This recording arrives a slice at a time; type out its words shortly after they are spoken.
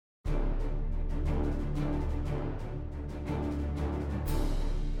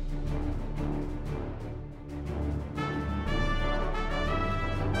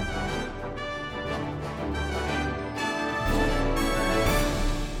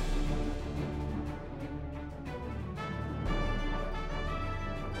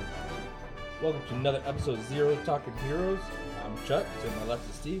Welcome to another episode of Zero Talking Heroes. I'm Chuck. To my left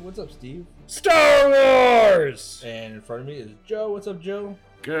is Steve. What's up, Steve? Star Wars! And in front of me is Joe. What's up, Joe?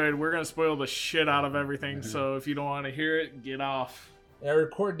 Good. We're going to spoil the shit out of everything, so if you don't want to hear it, get off. And our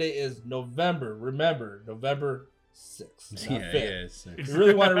record date is November. Remember, November 6th. Not 5th. We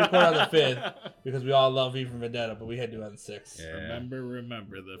really want to record on the 5th because we all love V for Vendetta, but we had to do it on the 6th. Yeah.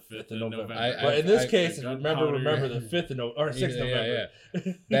 Remember the 5th of November. But in this case, it's remember the 5th of November, or 6th of November.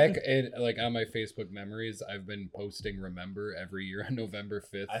 Yeah. Back in, on my Facebook memories, I've been posting remember every year on November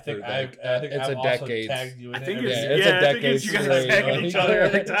 5th. I think it's I've a also decade. tagged you in I think it. it's a decade. You guys are tagging each other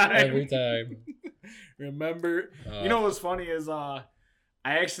every time. Every time. Remember, you know what's funny is I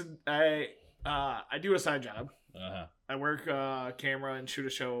do a side job. I work camera and shoot a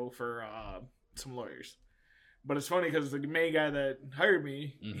show for some lawyers. But it's funny because the main guy that hired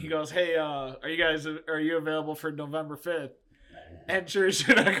me, he goes, "Hey, are you available for November 5th?" And sure as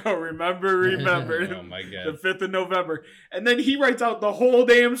shit, I go, remember. Oh my God. The 5th of November. And then he writes out the whole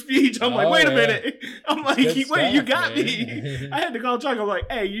damn speech. I'm like, wait a minute. I'm like, wait, you got me. I had to call Chuck. I'm like,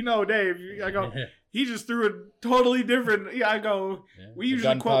 hey, Dave. I go, he just threw a totally different. Yeah, I go, we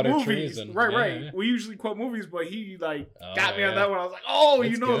usually quote movies. Treason. Right. We usually quote movies, but he got me on that one. I was like, oh,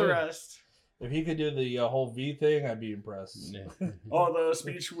 It's the good. rest. If he could do the whole V thing, I'd be impressed. Oh, the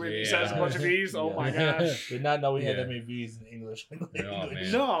speech where he says a bunch of V's. Oh my gosh. Did not know we had that many V's in English.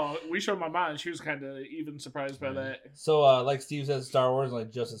 Man. No, we showed my mom. She was kind of even surprised by that. So, like Steve said, Star Wars,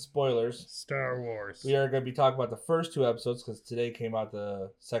 like just as spoilers, Star Wars. we are going to be talking about the first two episodes because today came out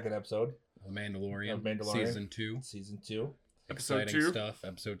the second episode. Mandalorian. Mandalorian. Season 2. Episode Exciting 2. stuff.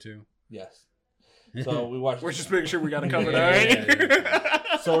 Episode 2. Yes. So we watched. We're just making sure we got it covered, Yeah, all right?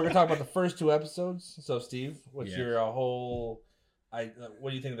 yeah. So we're gonna talk about the first two episodes. So Steve, what's Yeah. your whole? What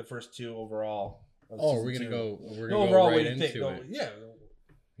do you think of the first two overall? Oh, we're gonna go overall, right what do you into think? it. Yeah.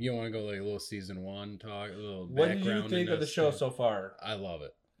 You want to go like a little season 1 talk, a little What background. do you think of the show so far? I love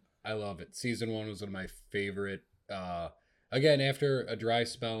it. Season 1 was one of my favorite. Again, after a dry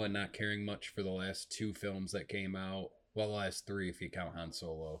spell and not caring much for the last 2 films that came out, well, the last 3 if you count Han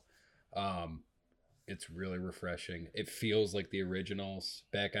Solo, it's really refreshing. It feels like the originals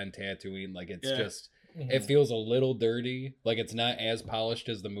back on Tatooine. Like it's just, it feels a little dirty. Like it's not as polished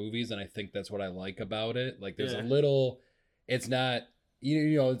as the movies, and I think that's what I like about it. Like there's a little, it's not.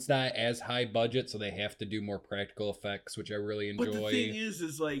 It's not as high budget, so they have to do more practical effects, which I really enjoy. But the thing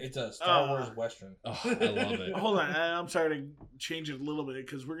is like it's a Star Wars Western. Oh, I love it. Hold on, I'm sorry to change it a little bit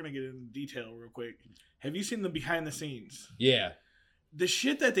because we're gonna get into detail real quick. Have you seen the behind the scenes? Yeah. The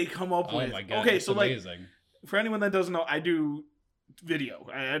shit that they come up with. Oh my God. Okay, it's so amazing. for anyone that doesn't know, I do video.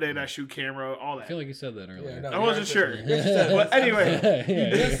 I edit, I shoot camera, all that. I feel like you said that earlier. Yeah, no, I wasn't sure. But But anyway.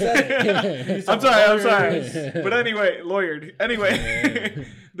 You just said it. I'm sorry. But anyway, lawyered. Anyway,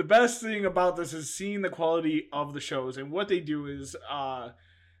 the best thing about this is seeing the quality of the shows. And what they do is,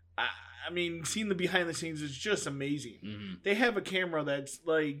 seeing the behind the scenes is just amazing. Mm-hmm. They have a camera that's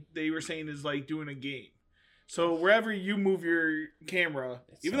like, they were saying is like doing a game. So wherever you move your camera,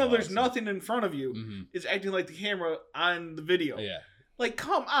 even though there's nothing in front of you, it's acting like the camera on the video. Yeah. Like,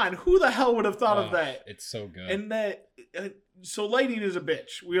 come on. Who the hell would have thought of that? It's so good. And that, so lighting is a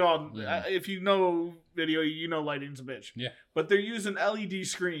bitch. We all, if you know video, you know lighting's a bitch. Yeah. But they're using LED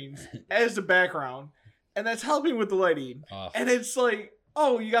screens as the background, and that's helping with the lighting. And it's like,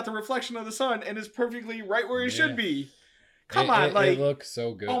 oh, you got the reflection of the sun, and it's perfectly right where it should be. Come on, it looks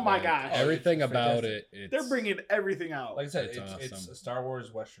so good. Oh my gosh. Everything about fantastic. it. They're bringing everything out. Like I said, It's it's awesome. a Star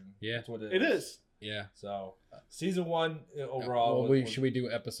Wars Western. Yeah. That's what It is. Yeah. So season 1 overall. Should we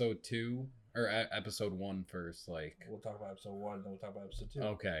do episode 2 or episode 1 first? Like We'll talk about episode 1, then we'll talk about episode 2.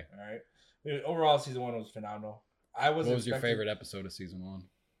 Okay. All right. Overall, season 1 was phenomenal. What was your favorite episode of season 1?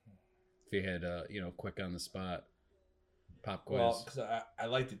 If you had, quick on the spot pop quiz. Well, because I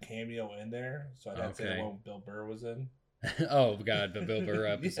liked the cameo in there, so I'd have to say the one Bill Burr was in. Oh God, the Bill Burr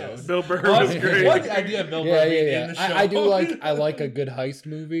episode. Yes. Bill Burr was great. What the idea of Bill Burr being in the show? I do like a good heist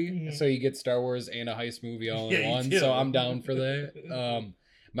movie. So you get Star Wars and a heist movie all in one. So I'm down for that.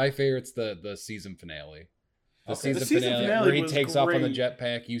 My favorite's the season finale. The season finale where he takes off on the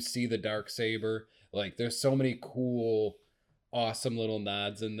jetpack. You see the Darksaber. Like there's so many cool, awesome little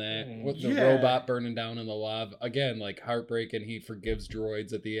nods in that. With the robot burning down in the lava. Again, like heartbreaking. He forgives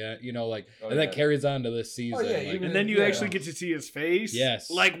droids at the end. And that carries on to this season. And then you actually get to see his face. Yes.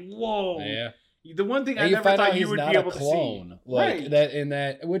 Like, whoa. Yeah. The one thing and I you never find thought out you he's would not be a able clone. to see. Like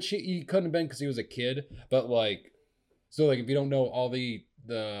that which he couldn't have been because he was a kid. But if you don't know, all the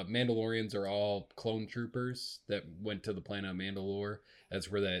Mandalorians are all clone troopers that went to the planet of Mandalore. That's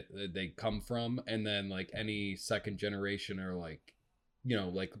where they come from. And then any second generation are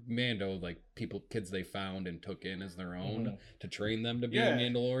like Mando, like kids they found and took in as their own to train them to be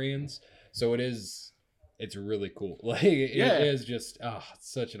Mandalorians. So it's really cool. Like it is just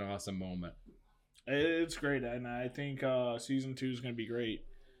it's such an awesome moment. It's great, and I think season 2 is going to be great.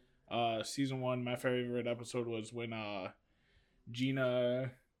 Season 1, my favorite episode was when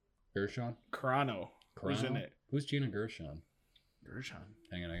Gina Carano was in it. Who's Gina Gershon? Gershon.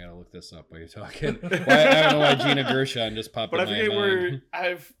 Hang on, I gotta look this up while you're talking. I don't know why Gina Gershon just popped in my mind. But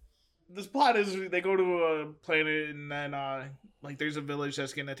I forget this plot is they go to a planet and then like there's a village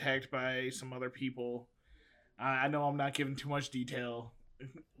that's getting attacked by some other people. I know I'm not giving too much detail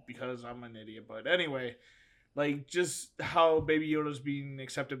because I'm an idiot, but anyway, like just how Baby Yoda's being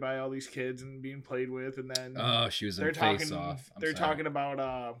accepted by all these kids and being played with, and then she was in Face Off. They're talking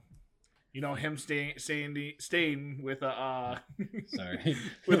about him staying with a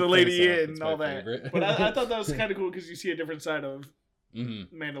with a lady and all that. Favorite. But I thought that was kind of cool because you see a different side of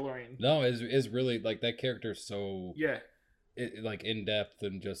Mandalorian. No, is really like that character so like in depth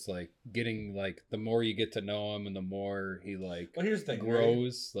and just like getting like the more you get to know him and the more he like here's the thing,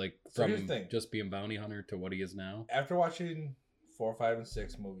 grows like from just being bounty hunter to what he is now. After watching 4, 5, and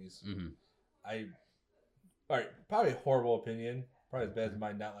 6 movies, probably a horrible opinion. Probably as bad as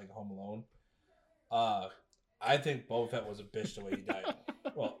mine, not like Home Alone. I think Boba Fett was a bitch the way he died.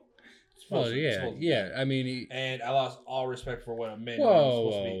 Yeah. I mean, and I lost all respect for what a man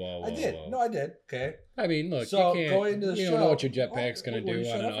was supposed to be. I did. No, I did. Okay. I mean, look. So you going into the show, you don't know what your jetpack's gonna do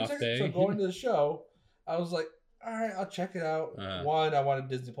on an off day. So going to the show, I was like, all right, I'll check it out. One, I wanted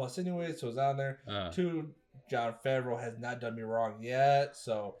Disney Plus anyway, so it was on there. 2, Jon Favreau has not done me wrong yet,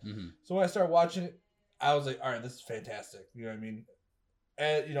 so when I started watching it, I was like, all right, this is fantastic. You know what I mean?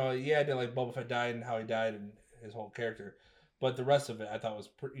 And I did like Boba Fett died and how he died and his whole character, but the rest of it I thought was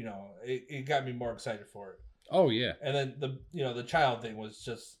it got me more excited for it. Oh yeah. And then the child thing was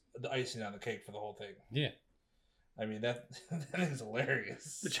just the icing on the cake for the whole thing. Yeah. I mean that thing's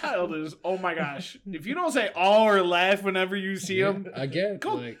hilarious. The child is, oh my gosh! If you don't say "oh" or laugh whenever you see him, again,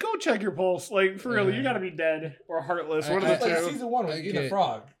 go check your pulse. Like for real, you gotta be dead or heartless. One of the two. Season 1 was eating a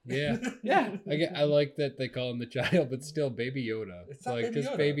frog. Yeah, yeah. I like that they call him the child, but still Baby Yoda. It's not Baby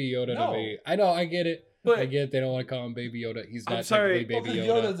Yoda. Baby Yoda to me. I know, I get it. But I get it, they don't want to call him Baby Yoda. He's not technically Baby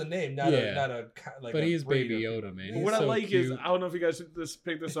Yoda. Yoda's a name, not a like. But he's Baby Yoda, man. What I like cute. Is I don't know if you guys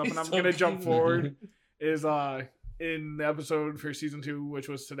picked this up, and I'm gonna jump forward. Is in the episode for season 2, which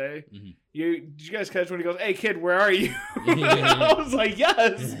was today, did you guys catch when he goes, "Hey kid, where are you?" I was like,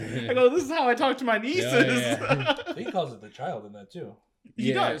 "Yes." I go, "This is how I talk to my nieces." Yeah. He calls it the child in that too.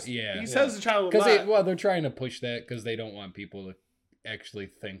 He does. Yeah, he says the child a lot. They're trying to push that because they don't want people to actually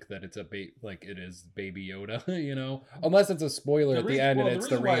think that it's like it is Baby Yoda, unless it's a spoiler at the end and it's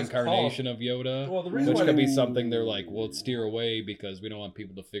the reincarnation of Yoda, which could be something they're like, we'll steer away because we don't want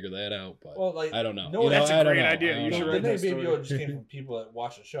people to figure that out. But I don't know. No, that's a great idea. You should write that Baby Yoda just came from people that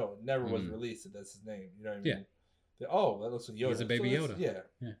watched the show. It never was released that that's his name. You know what I mean? Yeah. That looks like Yoda. He's a Baby Yoda.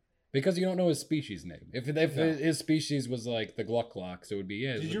 Yeah. Because you don't know his species name. If his species was like the Gluck-Glocks, it would be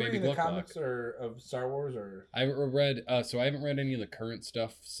Did you read the comics of Star Wars or? I read. So I haven't read any of the current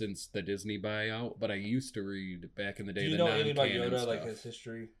stuff since the Disney buyout, but I used to read back in the day. Do you know anything about Yoda, stuff. Like his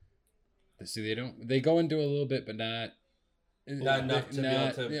history? See, they don't. They go into a little bit, but not enough to be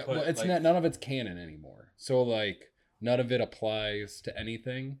able to put, it's not. None of it's canon anymore. So like none of it applies to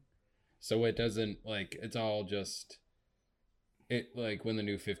anything. So it doesn't like. It's all just. It like when the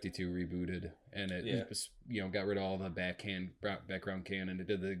new 52 rebooted and it got rid of all the background canon. It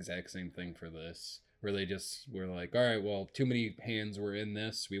did the exact same thing for this, where they just were like, all right, well, too many hands were in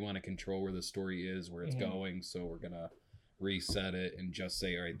this. We want to control where the story is, where it's going, so we're gonna reset it and just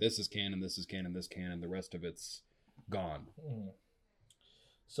say, all right, this is canon, this is canon, this canon. The rest of it's gone.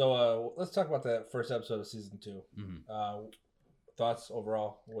 So let's talk about that first episode of season 2. Thoughts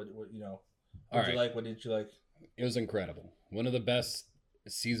overall? What you like? What didn't you like? It was incredible. One of the best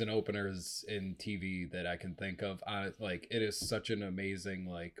season openers in TV that I can think of. Like it is such an amazing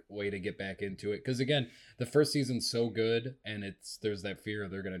way to get back into it. Because again, the first season's so good, and there's that fear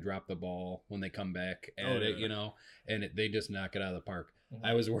they're gonna drop the ball when they come back at it, and they just knock it out of the park.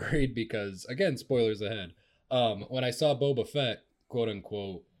 I was worried because again, spoilers ahead. When I saw Boba Fett, quote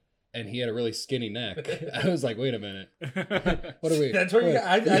unquote, and he had a really skinny neck, I was like, wait a minute. What are we? That's what you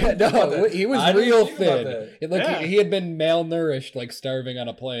got. He was real thin. He had been malnourished, like starving on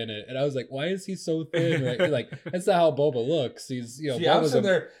a planet. And I was like, why is he so thin? Right? Like, that's not how Boba looks. He's, Boba's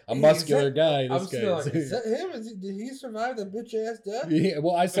a muscular guy. This guy. Like, is that him? Did he survive the bitch ass death? Yeah,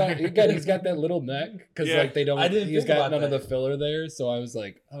 well, I saw, again, he's got that little neck because, he's got none of the filler there. So I was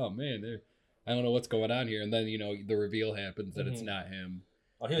like, oh man, I don't know what's going on here. And then, the reveal happens that it's not him.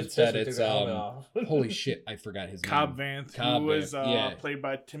 Oh, he was Instead, it's holy shit! I forgot his Cobb name. Vanth, who was played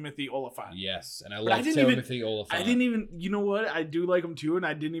by Timothy Olyphant. Yes, and I love Timothy Olyphant. I didn't even, you know what? I do like him too, and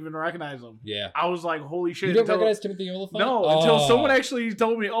I didn't even recognize him. Yeah, I was like, holy shit! You didn't recognize Timothy Olyphant? No, until someone actually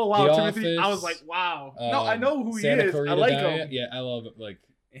told me, oh wow, Timothy. I was like, wow. No, I know who Santa he is. Clarita I like Diet. him. Yeah, I love it. Like,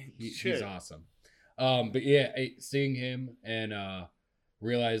 he's awesome. But yeah, seeing him and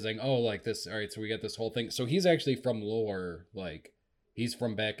realizing, like this. All right, so we got this whole thing. So he's actually from lore, like. He's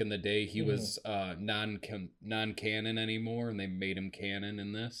from back in the day. He was non-canon anymore, and they made him canon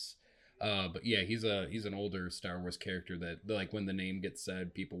in this. But yeah, he's an older Star Wars character that, like, when the name gets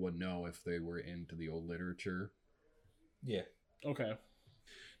said, people would know if they were into the old literature. Yeah. Okay.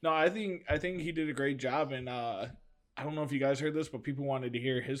 No, I think he did a great job, and I don't know if you guys heard this, but people wanted to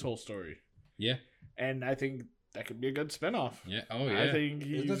hear his whole story. Yeah. And I think that could be a good spinoff. Yeah. Oh yeah. I think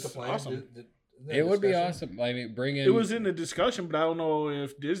he's awesome. It would be awesome. I mean, bring in. It was in the discussion, but I don't know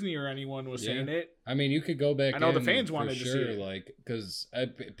if Disney or anyone was saying it. I mean, you could go back. I know the fans wanted to see it, like, because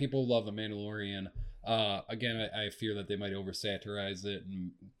people love the Mandalorian. Again, I fear that they might over-satirize it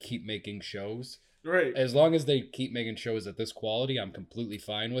and keep making shows. Right. As long as they keep making shows at this quality, I'm completely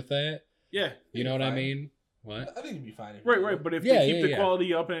fine with that. Yeah. You know what I mean? What? I think it'd be fine. Right. But if they keep the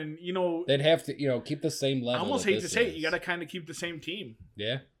quality up, and they'd have to, keep the same level. I almost hate to say it, you got to kind of keep the same team.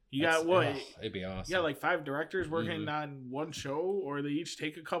 Yeah. You got what? It'd be awesome. You got like 5 directors working on one show, or they each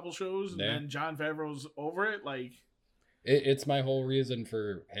take a couple shows, and then Jon Favreau's over it. Like, it's my whole reason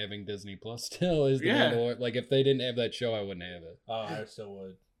for having Disney Plus still is the Mandalorian. Like, if they didn't have that show, I wouldn't have it. Oh, I still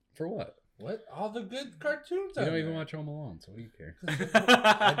would. For what? What? All the good cartoons. You don't even watch Home Alone, so what do you care?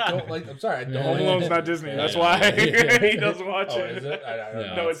 I don't like. I'm sorry. I don't. Home Alone's not Disney. That's why he doesn't watch it. Is it? I don't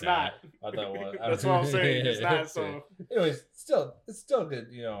know. No, it's not. I thought it was. That's what I'm saying. It's not. So, anyways, it's still good.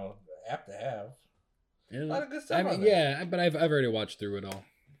 App to have. Yeah. A lot of good stuff. I mean, but I've already watched through it all.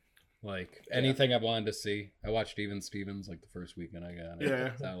 Like anything I've wanted to see. I watched Even Stevens like the first weekend I got it.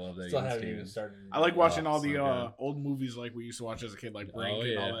 Yeah, I love that. Still haven't even started. I like watching all the old movies like we used to watch as a kid, like Brink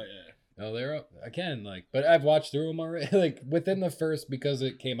and all that. Yeah. Oh, they're up again. Like, but I've watched through them already. Like within the first, because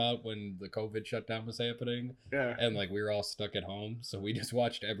it came out when the COVID shutdown was happening. Yeah. And like we were all stuck at home, so we just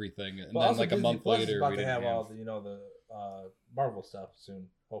watched everything. And well, then like Disney a month Plus later, is about we to didn't have all the the Marvel stuff soon.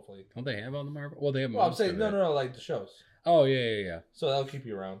 Hopefully. Don't they have all the Marvel? Well, they have. Well, I'm saying no, like the shows. Oh yeah. So that'll keep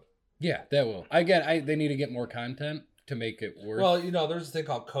you around. Yeah, that will. They need to get more content to make it work. Well, there's a thing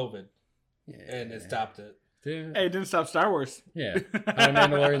called COVID, and it stopped it. Yeah. Hey, it didn't stop Star Wars. Yeah. How did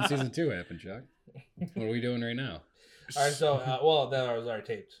Mandalorian season 2 happen, Chuck? What are we doing right now? All right, so that was already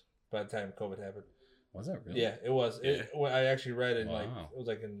taped by the time COVID happened. Was that really? Yeah, it was. Yeah. I actually read it. Like it was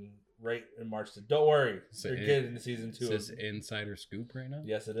like right in March. Don't worry, you're getting season 2. Is this insider scoop right now?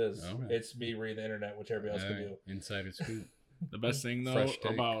 Yes, it is. Okay. It's me reading the internet, which everybody else can do. Insider scoop. The best thing though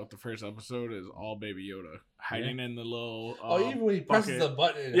about the first episode is all Baby Yoda hiding in the little even when he presses the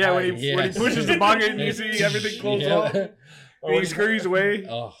button. When he pushes the bucket and you see everything close off. Or he scurries away.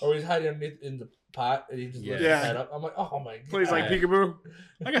 Oh. Or he's hiding underneath in the pot and he just lifts his head up. I'm like, oh my god. Plays like peekaboo.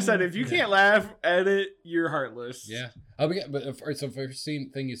 Like I said, if you can't laugh at it, you're heartless. Yeah. But so first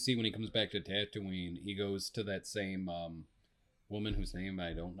thing you see when he comes back to Tatooine, he goes to that same woman whose name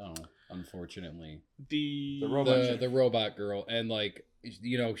I don't know, unfortunately. The robot girl, and like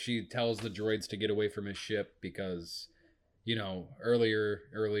she tells the droids to get away from his ship because earlier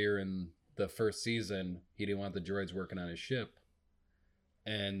in the first season he didn't want the droids working on his ship,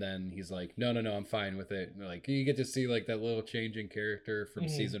 and then he's like, no, I'm fine with it. And like you get to see like that little change in character from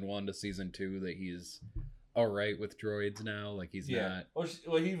season 1 to season 2 that he's all right with droids now. Like he's not. Well,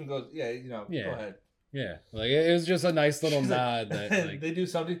 he even goes, go ahead. Yeah, like it was just a nice little nod that like, they do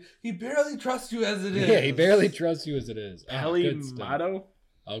something. He barely trusts you as it is. Yeah, he barely trusts you as it is. Peli Motto.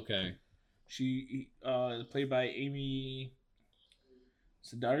 Okay. She is played by Amy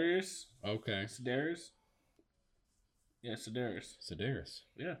Sedaris. Okay. Sedaris. Yeah, Sedaris.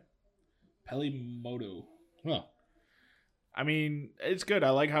 Yeah. Peli Motto. Huh. I mean, it's good.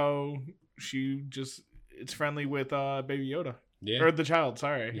 I like how it's friendly with Baby Yoda. Yeah. Or the child,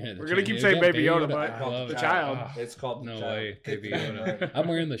 sorry. Yeah, we're going to keep saying Baby Yoda, but the child. It's called the no child. way, Baby Yoda. I'm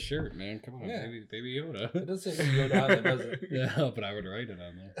wearing the shirt, man. Come on, Baby Yoda. It doesn't say Baby Yoda on it, does it? Yeah, but I would write it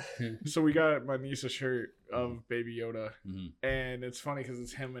on there. So we got my niece a shirt of Baby Yoda, and it's funny because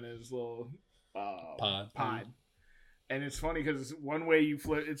it's him and his little pod. And it's funny because one way you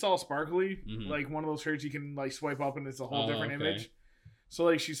flip, it's all sparkly. Like one of those shirts you can like swipe up and it's a whole different image. So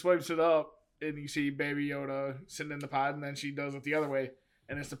like she swipes it up, and you see Baby Yoda sitting in the pod, and then she does it the other way,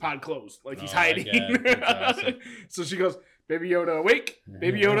 and it's the pod closed, like he's hiding. Awesome. So she goes, "Baby Yoda awake,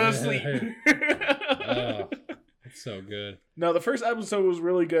 Baby Yoda asleep." Oh, it's so good. No, the first episode was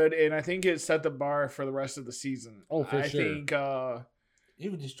really good, and I think it set the bar for the rest of the season. Oh, for sure. I think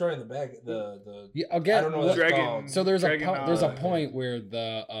even destroying the bag, the yeah, again, I don't know what that's called. So there's a point where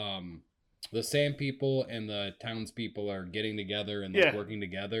the Sand people and the townspeople are getting together and working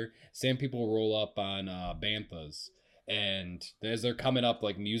together. Sand people roll up on banthas, and as they're coming up,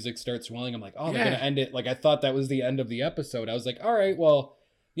 like music starts swelling. I'm like, oh, they're gonna end it. Like I thought that was the end of the episode. I was like, all right, well,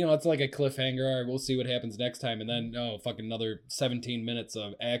 you know, it's like a cliffhanger. All right, we'll see what happens next time. And then fucking another 17 minutes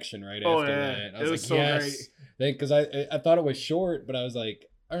of action right after that. I was like, so yes, because I thought it was short, but I was like,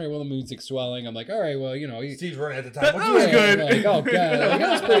 all right, well, the music's swelling. I'm like, all right, well, you know. Steve's running at the time. That was good. Like, oh, God. Like,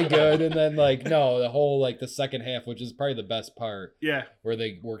 that was pretty good. And then, like, no, the whole, like, the second half, which is probably the best part. Yeah. Where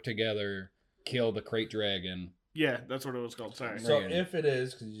they work together, kill the crate dragon. Yeah, that's what it was called. Sorry. So if it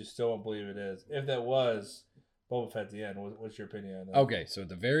is, because you still won't believe it is, if that was Boba Fett at the end, what's your opinion on that? Okay, so at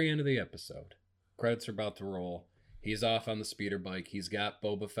the very end of the episode, credits are about to roll. He's off on the speeder bike. He's got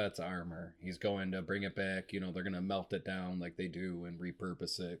Boba Fett's armor. He's going to bring it back. You know, they're going to melt it down like they do and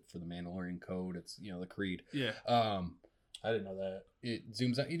repurpose it for the Mandalorian code. It's, you know, the Creed. Yeah. I didn't know that. It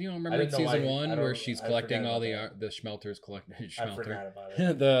zooms out. You don't remember in season 1 where she's collecting all the schmelter's collecting I forgot about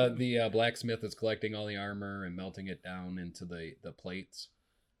it. the blacksmith is collecting all the armor and melting it down into the plates.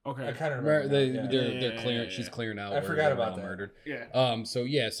 Okay. I kind of remember. They're clearing. She's clearing out. I forgot about that. Murdered. Yeah. So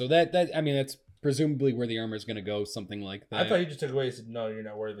that I mean that's presumably where the armor is going to go, something like that. I thought you just took away and said, no, you're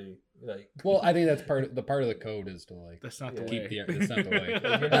not worthy. Like, well, I think that's part of the code is to like. That's not the keep way. That's not the way.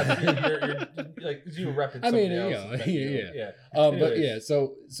 you're like you repping somebody else. Yeah. But yeah,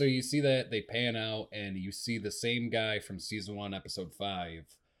 so you see that they pan out and you see the same guy from season 1, episode 5.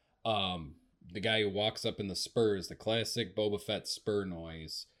 The guy who walks up in the spurs, the classic Boba Fett spur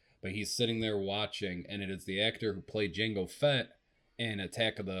noise, but he's sitting there watching, and it is the actor who played Jango Fett in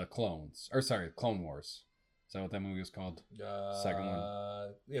Attack of the Clones. Or sorry, Clone Wars. Is that what that movie was called? Second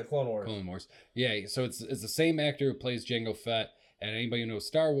one. Yeah, Clone Wars. Clone Wars. Yeah, so it's the same actor who plays Jango Fett. And anybody who knows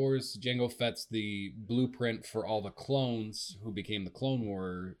Star Wars, Jango Fett's the blueprint for all the clones who became the Clone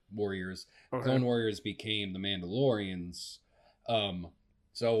Warriors. Okay. Clone Warriors became the Mandalorians.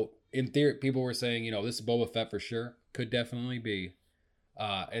 So in theory, people were saying, you know, this is Boba Fett for sure. Could definitely be.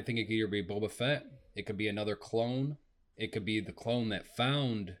 I think it could either be Boba Fett. It could be another clone. It could be the clone that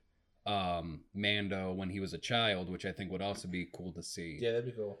found Mando when he was a child, which I think would also be cool to see. Yeah, that'd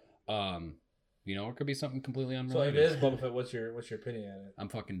be cool. You know, it could be something completely unrelated. So if it is Boba Fett, what's your opinion on it? I'm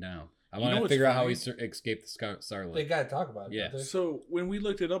fucking down. I want to figure out how he escaped the Sarlacc. They gotta talk about it. Yeah. So when we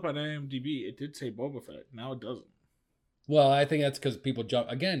looked it up on IMDb, it did say Boba Fett. Now it doesn't. Well, I think that's because people jump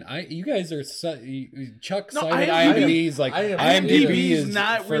again. You guys are Chuck cited IMDb like IMDb is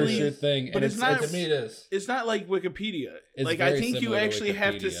not really your thing, but and it's not. To me, it is. It's not like Wikipedia. It's like I think you actually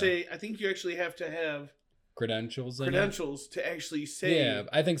have to say. I think you actually have to have credentials to actually say. Yeah,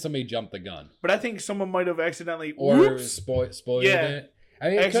 I think somebody jumped the gun. But I think someone might have accidentally spoiled it. I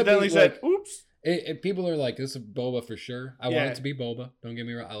mean, accidentally said, "Oops." People are like, this is Boba for sure. I want it to be Boba. Don't get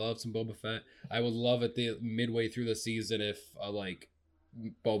me wrong. I love some Boba Fett. I would love it midway through the season if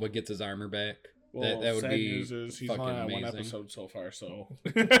Boba gets his armor back. Well, that would be he's only on one episode so far, so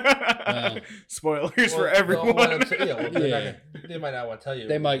spoilers for everyone. They might not want to tell you.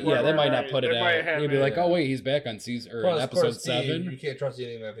 They might not put it out. They'd be like, "Oh wait, he's back on season or episode 7." You can't trust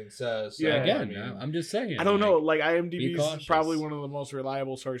anything that thing says. So, yeah, again, I'm just saying. I don't know. Like IMDb is probably one of the most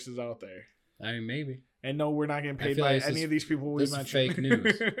reliable sources out there. I mean, maybe. And no, we're not getting paid by any of these people we mentioned. Fake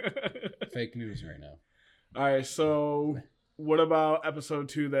news. Fake news right now. All right, so what about episode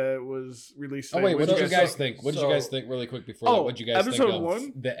 2 that was released? Oh wait, what did you guys think? What did you guys think really quick before that? What did you guys think episode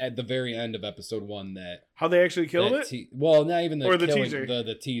 1? At the very end of episode 1 that how they actually killed it? Well, not even the teaser.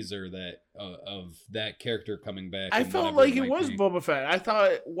 The teaser that of that character coming back. I felt like it was Boba Fett. I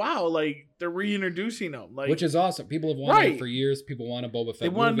thought, wow, like they're reintroducing him, like which is awesome. People have wanted it for years. People want a Boba Fett. They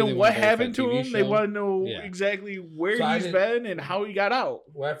want to know what happened to him. They want to know exactly where he's been and how he got out.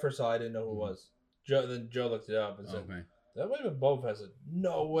 When I first saw, I didn't know who it was. Then Joe looked it up and said, "That might have been Boba Fett." I said,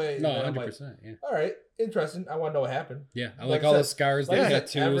 "No way." No, 100%. Yeah. All right, interesting. I want to know what happened. Yeah, I like all the scars, the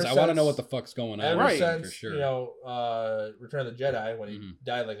tattoos. I want to know what the fuck's going on. Ever since, for sure. You know, Return of the Jedi when he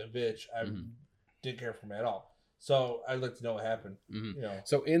died like a bitch, I didn't care for him at all. So I'd like to know what happened. You know.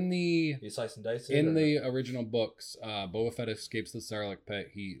 So in the slice and dice the original books, Boba Fett escapes the Sarlacc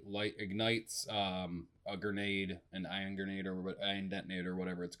pit. He ignites a grenade, an ion grenade or ion detonator,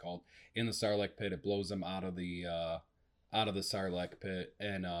 whatever it's called, in the Sarlacc pit. It blows him out of the out of the Sarlacc pit,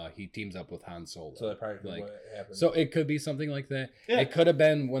 and he teams up with Han Solo. So that probably could be what happened. So it could be something like that. Yeah. It could have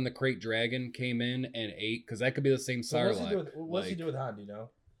been when the Krayt Dragon came in and ate, because that could be the same Sarlacc. What's he do with Han? Do you know?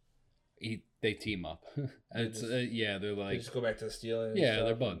 They team up. It's they're like they just go back to the stealing. Yeah,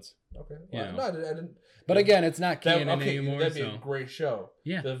 they're buds. Okay. Well, no, I didn't. But again, it's not canon anymore. That'd be a great show.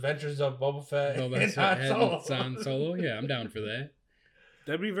 Yeah. The Adventures of Boba Fett and Han Solo. Yeah, I'm down for that.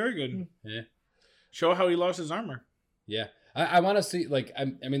 That'd be very good. Yeah. Show how he lost his armor. Yeah. I want to see, like, I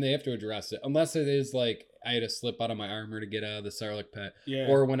mean, they have to address it. Unless it is, like, I had to slip out of my armor to get out of the Sarlacc pit. Yeah.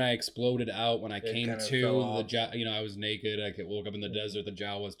 Or when I exploded out, when I came to, I was naked. I woke up in the desert. The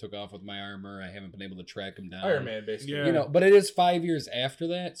Jawas took off with my armor. I haven't been able to track him down. Iron Man, basically. Yeah. But it is 5 years after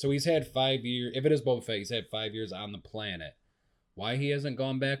that. So he's had 5 years. If it is Boba Fett, he's had 5 years on the planet. Why he hasn't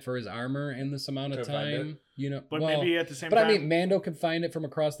gone back for his armor in this amount of time, But maybe at the same time. But I mean, Mando can find it from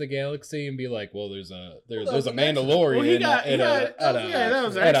across the galaxy and be like, well, there's a Mandalorian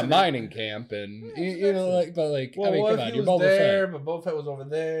at a mining camp, and come on, you're Boba Fett. But Boba Fett was over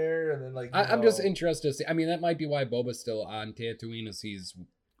there, and then I'm just interested to see. I mean, that might be why Boba's still on Tatooine, as he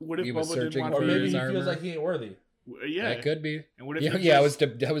was searching for his armor. Or maybe he feels like he ain't worthy. Yeah, that could be. And what if I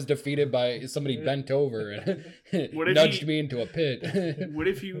was defeated by somebody bent over and nudged me into a pit. What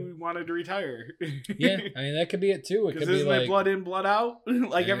if he wanted to retire? Yeah, I mean that could be it too. It could be like blood in, blood out,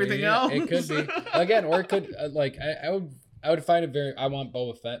 like everything else. It could be again, or it could I would find it very. I want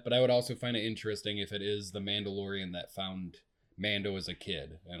Boba Fett, but I would also find it interesting if it is the Mandalorian that found Mando as a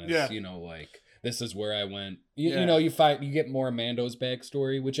kid, and it's like this is where I went. You get more Mando's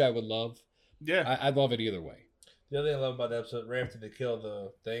backstory, which I would love. Yeah, I'd love it either way. The other thing I love about the episode, right after they kill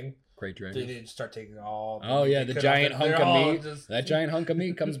the thing, Krayt Dragon, they start taking all. The giant hunk of meat. That giant hunk of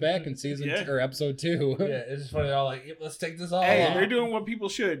meat comes back in episode 2. Yeah, it's just funny. They're all like, let's take this all. Hey, they're doing what people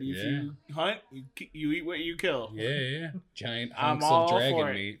should. If you hunt, you eat what you kill. Yeah. Giant hunks of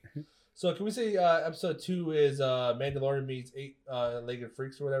dragon meat. So can we say episode 2 is Mandalorian meets 8-legged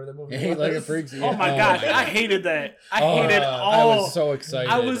freaks or whatever that movie was? 8-legged freaks. Yeah. Oh my gosh, I hated that. I hated all. I was so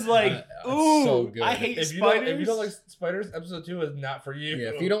excited. I was like, ooh, so good. I hate spiders. If you don't like spiders, episode 2 is not for you. Yeah,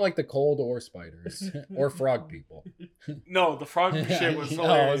 if you don't like the cold or spiders or frog people. No, the frog shit was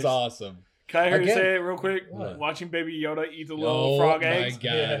hilarious. It was awesome. Can I hear you say it real quick? What? Watching Baby Yoda eat the little frog eggs. Oh my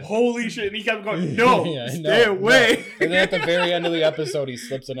God. Yeah. Holy shit. And he kept going, no, stay away. No. And then at the very end of the episode, he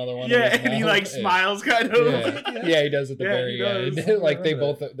slips another one. Yeah, and he smiles kind of. Yeah, he does at the very end. Like they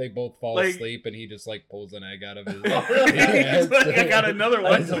both fall asleep and he just pulls an egg out of his. I got another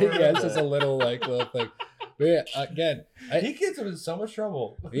one. It's just a little thing. But yeah, again. He gets him in so much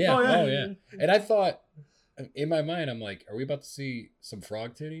trouble. Yeah, oh yeah. And I thought, in my mind, I'm like, are we about to see some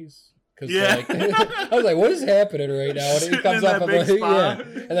frog titties? I was like, what is happening right now? And it comes up, I'm like,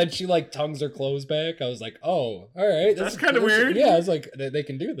 and then she tongues her clothes back. I was like, oh, all right, that's kind of weird. Yeah, I was like, they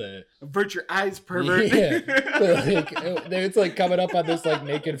can do that. Avert your eyes, pervert. Yeah, it's coming up on this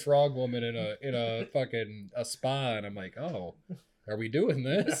naked frog woman in a fucking spa, and I'm like, oh, are we doing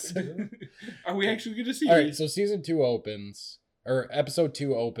this? Are we actually going to see? All right, so season 2 opens. Or episode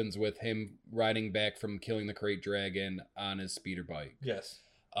 2 opens with him riding back from killing the Krayt Dragon on his speeder bike. Yes.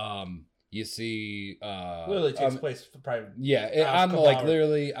 You see, literally takes place probably. Yeah,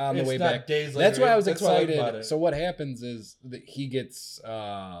 literally on the way back. Days later. That's why I was excited. So what happens is that he gets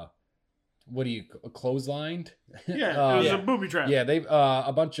clotheslined? Yeah, it was a booby trap. Yeah, they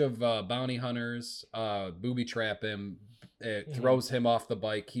a bunch of bounty hunters booby trap him. It throws him off the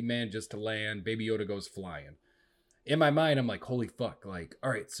bike. He manages to land. Baby Yoda goes flying. In my mind, I'm like, holy fuck! All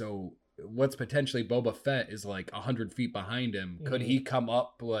right, so what's potentially Boba Fett is 100 feet behind him. Could he come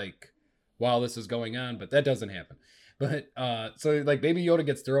up while this is going on? But that doesn't happen. But so Baby Yoda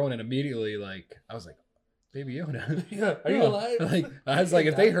gets thrown, and immediately I was like, Baby Yoda, yeah, are you alive? I was like,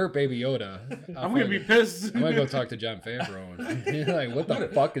 if they hurt Baby Yoda, I'm gonna be pissed. I'm gonna go talk to John Favreau. And what the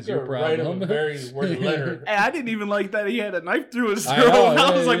fuck is your problem? Write him a very wordy letter. Hey, I didn't even like that he had a knife through his throat.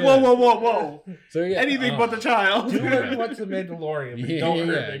 I was like, whoa. So anything but the child. Do what you want to Mandalorian, but don't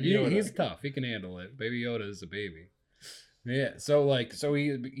hurt Baby Yoda. He's tough. He can handle it. Baby Yoda is a baby. Yeah. So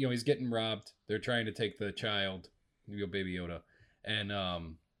he he's getting robbed. They're trying to take the child, Baby Yoda, and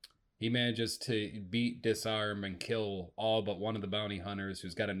he manages to beat, disarm, and kill all but one of the bounty hunters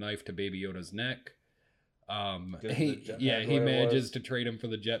who's got a knife to Baby Yoda's neck. He manages to trade him for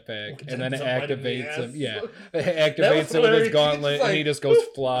the jetpack, and then it activates him. Yeah, it activates him with his gauntlet, and he just goes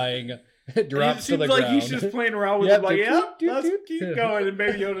flying. Drops to the ground. He's just playing around with him, let's keep going, and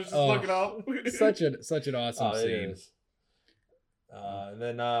Baby Yoda's just looking up. Such an awesome scene. And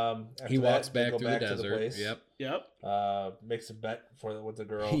then he walks back through the desert. Yep. Makes a bet with the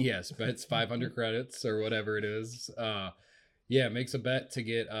girl. Yes, bets 500 credits or whatever it is. Makes a bet to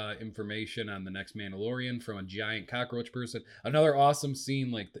get information on the next Mandalorian from a giant cockroach person. Another awesome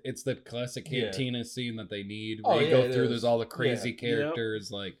scene, like it's the classic cantina scene that they need. Where you go through, there's all the crazy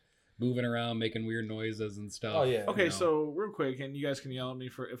characters like moving around, making weird noises and stuff. Oh yeah. Okay, so real quick, and you guys can yell at me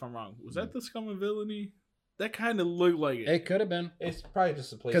if I'm wrong. Was that the Scum and Villainy? That kind of looked like it. It could have been. It's probably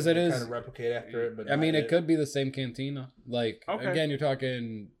just a place because it is kind of replicate after it. But I mean, it could be the same cantina. Like again, you're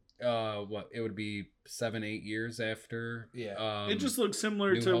talking. What it would be 7-8 years after. Yeah, it just looks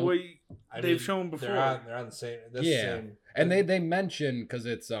similar to what they've shown before. They're on the same. Same. And they mention because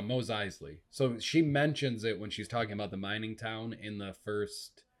it's Mos Eisley, so she mentions it when she's talking about the mining town in the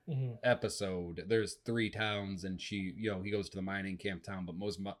first episode. There's 3 towns, and he goes to the mining camp town, but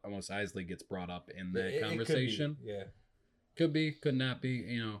Mos Eisley gets brought up in that conversation. Could be, could not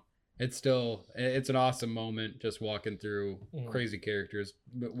be. It's an awesome moment just walking through crazy characters,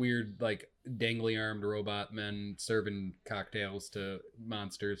 but weird, like dangly armed robot men serving cocktails to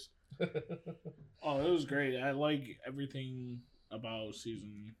monsters. Oh, it was great. I like everything about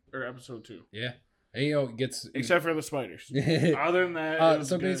episode 2. Yeah. And, except for the spiders. Other than that,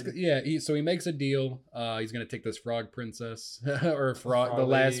 so good. Basically, he makes a deal. He's gonna take this frog princess or the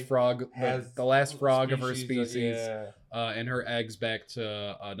last frog of her species, and her eggs back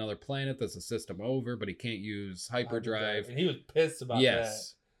to another planet that's a system over, but he can't use hyperdrive. And he was pissed about that.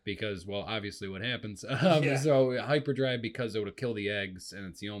 Yes. Because, well, obviously what happens. So hyperdrive, because it would kill the eggs, and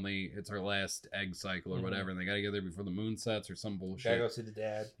it's her last egg cycle or whatever, and they gotta get there before the moon sets or some bullshit. Gotta go see the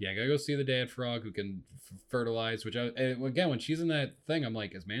dad. Yeah, gotta go see the dad frog who can fertilize. Again, when she's in that thing, I'm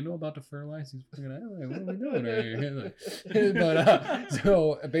like, is Mando about to fertilize? He's fucking, what are we doing right here? But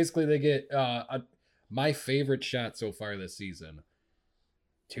so basically, they get my favorite shot so far this season.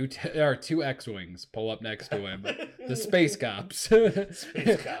 Two X-Wings pull up next to him. The space cops,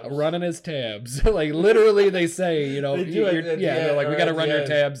 running his tabs. Like literally, they say, they're like, we got to run your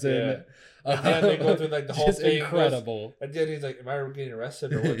tabs in. And then they go through like the whole thing. Incredible. And then he's like, "Am I getting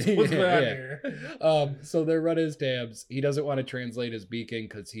arrested or what's going on here?" So they're running his tabs. He doesn't want to translate his beacon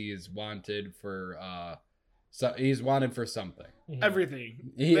because he is wanted for. So he's wanted for something.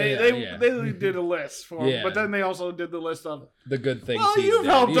 Everything. They did a list for him, but then they also did the list of the good things. Well, you've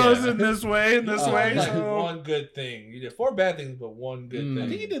helped us in this way, in this way. So. One good thing. You did 4 bad things, but one good thing. I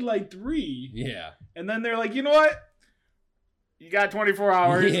think he did like 3. Yeah. And then they're like, you know what? You got 24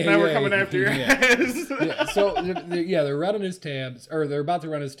 hours, and now we're coming after your ass. So, they're running his tabs, or they're about to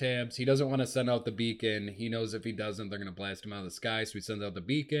run his tabs. He doesn't want to send out the beacon. He knows if he doesn't, they're going to blast him out of the sky, so he sends out the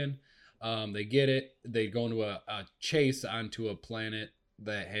beacon. They get it. They go into a chase onto a planet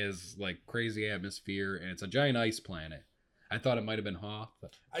that has like crazy atmosphere, and it's a giant ice planet. I thought it might have been Hoth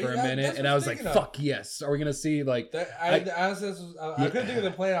for a minute, and I was like, "Fuck yes!" Are we gonna see like? I couldn't think of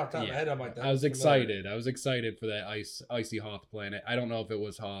the planet off the top of my head. I'm like, I was excited. I was excited for that icy Hoth planet. I don't know if it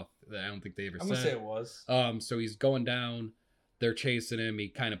was Hoth. I don't think they ever said. I'm gonna say it was. So he's going down. They're chasing him. He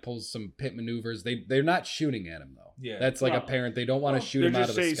kind of pulls some pit maneuvers. They're not shooting at him though. Yeah, that's like apparent. They don't want to shoot him out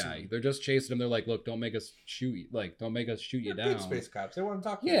of the sky. They're just chasing him. They're like, look, don't make us shoot you. Like, don't make us shoot you down. Good space cops. They want to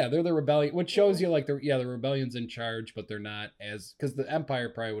talk. Yeah, they're the rebellion, which shows you like the rebellion's in charge, but they're not as because the Empire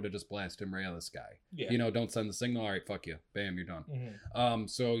probably would have just blasted him right out of the sky. Yeah, don't send the signal. All right, fuck you. Bam, you're done. Mm-hmm.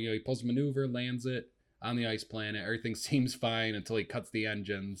 So he pulls a maneuver, lands it on the ice planet. Everything seems fine until he cuts the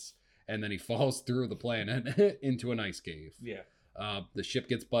engines, and then he falls through the planet into an ice cave. Yeah. The ship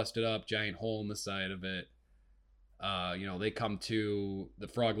gets busted up, giant hole in the side of it. They come to, the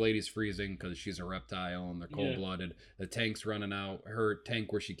frog lady's freezing because she's a reptile and they're cold-blooded. The tank's running out. Her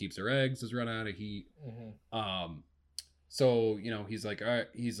tank where she keeps her eggs is running out of heat. Mm-hmm. So, he's like, all right.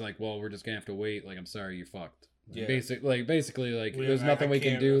 He's like, well, we're just gonna have to wait. Like, I'm sorry, you fucked. Yeah. Basically, there's nothing we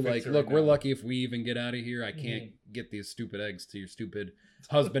can do. Like, look, we're lucky if we even get out of here. I can't get these stupid eggs to your stupid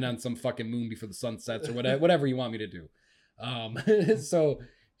husband on some fucking moon before the sun sets or whatever you want me to do. So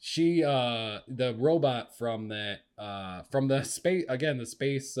she the robot from the space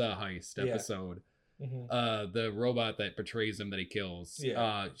heist episode, the robot that betrays him that he kills,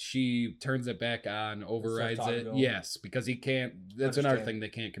 she turns it back on, overrides it. Yes, because he can't, that's another thing, they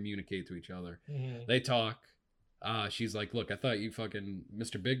can't communicate to each other. They talk. She's like, look, I thought you fucking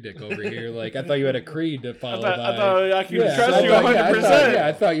Mr. Big Dick over here. Like, I thought you had a creed to follow. I thought I could trust you 100%.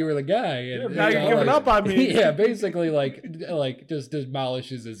 I thought you were the guy. And, now you're giving up on me. Yeah, basically, like just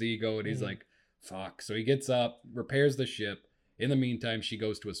demolishes his ego, and he's like, fuck. So he gets up, repairs the ship. In the meantime, she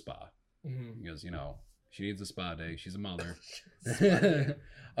goes to a spa. Because, she needs a spa day. She's a mother.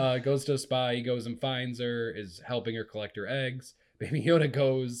 Goes to a spa. He goes and finds her, is helping her collect her eggs. Baby Yoda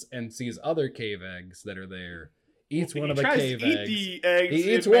goes and sees other cave eggs that are there. Eats one of the cave eggs. The eggs.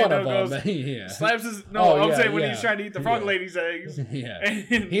 He eats one of them. Yeah. Slaps his. No, I'm saying when he's trying to eat the frog lady's eggs. Yeah.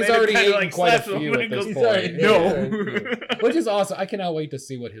 He's already eaten quite a few at this point. No. Which is awesome. I cannot wait to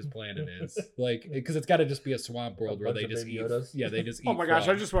see what his planet is. Like, because it's got to just be a swamp world where they just eat. Yeah, they just eat. Oh my gosh,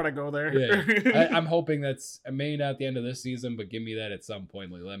 I just want to go there. Yeah. I'm hoping that's maybe not at the end of this season, but give me that at some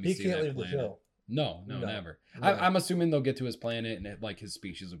point. Like, let me see that planet. No, never. No. I'm assuming they'll get to his planet and like his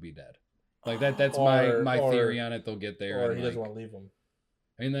species will be dead. Like that's my theory on it. They'll get there. Or he doesn't want to leave him.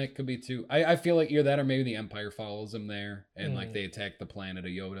 I mean, that could be too. I feel like either that or maybe the Empire follows him there and like they attack the planet of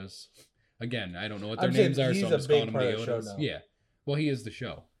Yodas. Again, I don't know what their names are, so I'm just calling them the Yodas. Yeah. Well, he is the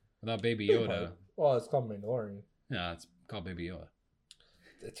show. Without Baby Yoda. Well, it's called Mandalorian. No, it's called Baby Yoda.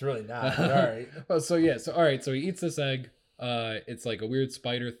 It's really not. All right. Well, so yeah. So all right. So he eats this egg. It's like a weird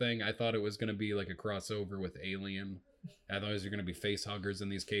spider thing. I thought it was gonna be like a crossover with Alien. I thought there were going to be face huggers in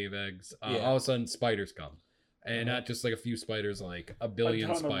these cave eggs. All of a sudden, spiders come. And not just like a few spiders, like a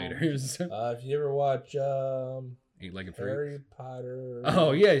billion spiders. If you ever watch Eight-Legged Harry Potter.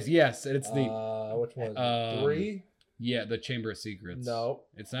 Oh, yes. It's the... which one is it? 3? Yeah, the Chamber of Secrets. No.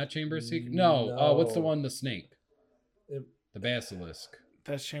 It's not Chamber of Secrets? No. What's the one? The snake. The basilisk.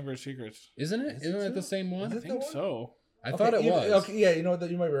 That's Chamber of Secrets. Isn't it? Isn't it the same one? I think so. I thought it was. Okay, yeah, you know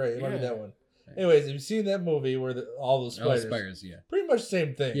what? You might be right. It might be that one. Anyways, have you seen that movie where all those spiders? Yeah. Pretty much the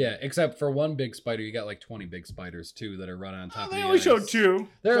same thing. Yeah, except for one big spider, you got like 20 big spiders too that are run on top of the They only showed 2.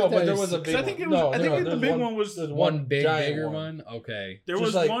 But there was a big one. I think the big one was one bigger one. Okay. There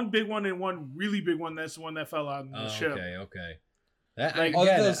was one big one and one really big one. That's the one that fell on the ship. Okay. That, all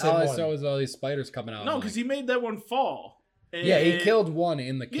I saw was all these spiders coming out. No, because he made that one fall. Yeah, he killed one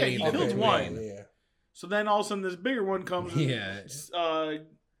in the cave. Yeah, he killed one. Yeah. So then all of a sudden this bigger one comes.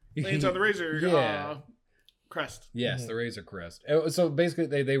 Lands on the Razor crest. Yes, the Razor crest. So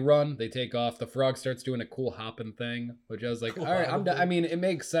basically, they run, they take off. The frog starts doing a cool hopping thing, which I was like, all right, I mean, it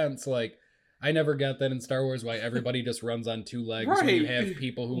makes sense. Like, I never got that in Star Wars, why everybody just runs on 2 legs when you have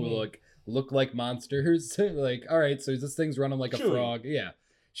people who look like monsters. Like, all right, so this thing's running like a frog. Yeah.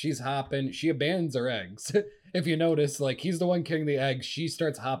 She's hopping. She abandons her eggs. If you notice, like, he's the one carrying the eggs. She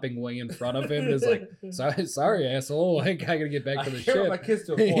starts hopping way in front of him. Is like, sorry, asshole. Like, I gotta get back to the ship. My kids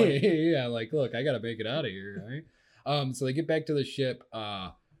to a point. Yeah, like, look, I gotta make it out of here, right? So they get back to the ship.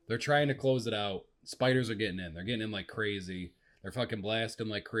 They're trying to close it out. Spiders are getting in. They're getting in like crazy. They're fucking blasting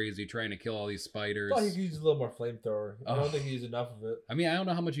like crazy, trying to kill all these spiders. I thought he could use a little more flamethrower. I don't think he used enough of it. I mean, I don't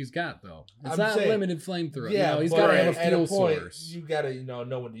know how much he's got though. It's not limited flamethrower. Yeah, he's got to have a fuel source. You gotta,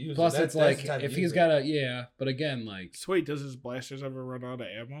 know when to use it. Plus, it's like if he's got but again, like. Sweet, does his blasters ever run out of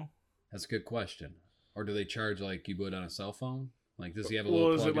ammo? That's a good question. Or do they charge like you would on a cell phone? Like, does he have a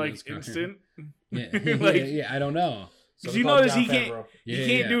little? Is it like instant? Yeah, I don't know. Did you notice he can't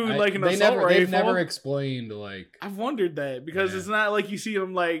do like an assault rifle? They've never explained like. I've wondered that because it's not like you see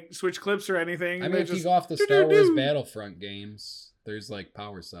him like switch clips or anything. I mean, if you go off the Star Wars Battlefront games, there's like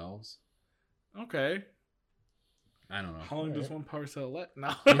power cells. Okay. I don't know. How long does one power cell let? No.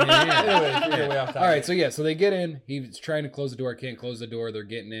 All right, so they get in. He's trying to close the door, can't close the door. They're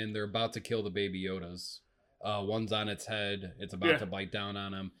getting in. They're about to kill the Baby Yodas. One's on its head. It's about to bite down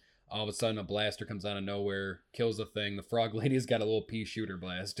on him. All of a sudden, a blaster comes out of nowhere, kills the thing. The frog lady's got a little pea shooter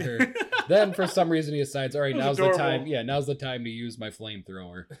blaster. Then, for some reason, he decides, all right, now's the time. Yeah, now's the time to use my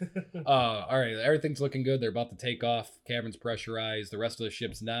flamethrower. All right, everything's looking good. They're about to take off. Cavern's pressurized. The rest of the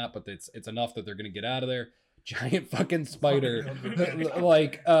ship's not, but it's enough that they're going to get out of there. Giant fucking spider,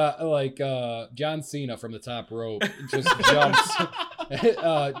 like John Cena from the top rope, just jumps,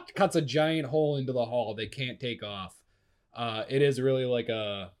 cuts a giant hole into the hull. They can't take off. It is really like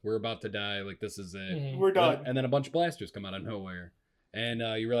we're about to die. Like, this is it. We're done. And then a bunch of blasters come out of nowhere. And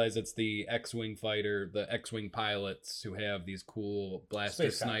you realize it's the X-Wing fighter, the X-Wing pilots who have these cool blaster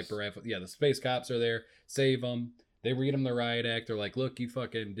sniper. Yeah, the space cops are there. Save them. They read them the riot act. They're like, look, you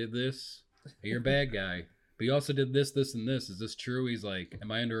fucking did this. You're a bad guy. But you also did this, this, and this. Is this true? He's like,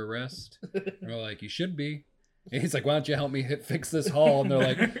 am I under arrest? And we're like, you should be. And he's like, why don't you help me fix this hull? And they're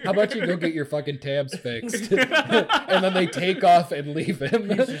like, how about you go get your fucking tabs fixed? And then they take off and leave him.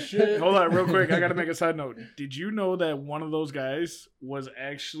 Hold on, real quick. I got to make a side note. Did you know that one of those guys was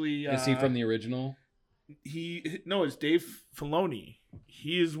actually... Is he from the original? No, it's Dave Filoni.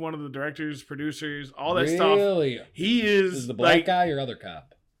 He is one of the directors, producers, all that stuff. Really? He is the black guy or other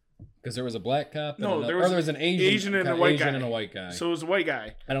cop? Because there was a black cop. There was an Asian and a white guy. So it was a white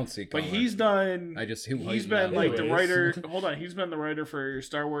guy. I don't see color. But he's done. He's been like the writer. Hold on, he's been the writer for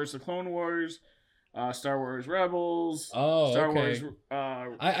Star Wars: The Clone Wars, Star Wars Rebels. Oh, Star okay.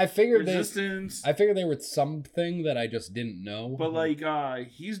 Wars. I figured Resistance. I figured they were something that I just didn't know. But like,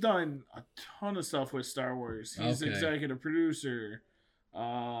 he's done a ton of stuff with Star Wars. He's executive producer.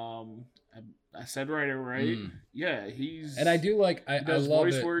 I said writer, right? Yeah, he's and I do like. I does love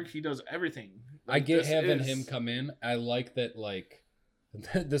voice it. work. He does everything. Like, I get having him come in. I like that. Like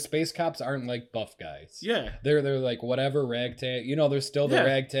the space cops aren't like buff guys. Yeah, they're like whatever ragtag. You know, they're still the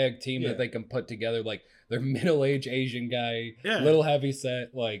ragtag team that they can put together. Like they're middle-aged Asian guy, little heavy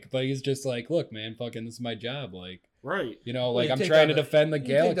set. Like, but he's just like, look, man, fucking, this is my job. Like. Right. You know, like I'm trying to defend the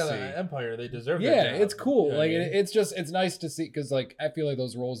galaxy. Take down the Empire, they deserve it. Yeah, it's cool. Like it's nice to see because like I feel like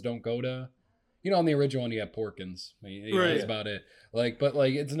those roles don't go to, you know, on the original one you have Porkins. You know, that's about it. Like, but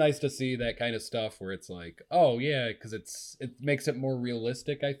like it's nice to see that kind of stuff where it's like, oh yeah, because it makes it more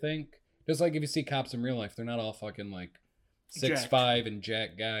realistic. I think just like if you see cops in real life, they're not all fucking like 6'5" and jack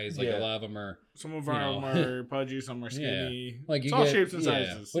guys. Like a lot of them are. Some of them are pudgy, some are skinny. Yeah. Like it's all shapes and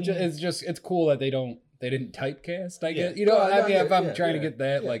sizes. Which it's cool that they didn't typecast. I guess you know. If I'm trying to get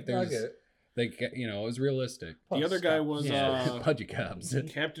that, like there's, they you know, it was realistic. The other guy was pudgy cops.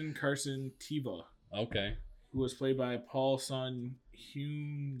 Captain Carson Teva. Okay. Who was played by Paul Sun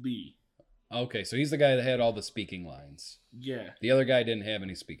Hyun Lee. Okay, so he's the guy that had all the speaking lines. Yeah. The other guy didn't have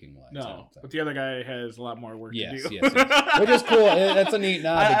any speaking lines. No, but the other guy has a lot more work to do. Yes. Which is cool. That's a neat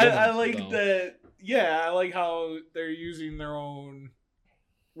nod. I like that. Yeah, I like how they're using their own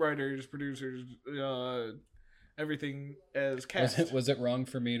writers, producers, everything as cast. Was it wrong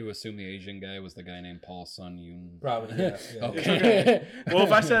for me to assume the Asian guy was the guy named Paul Sun Yoon? Probably, yeah. Okay. Well,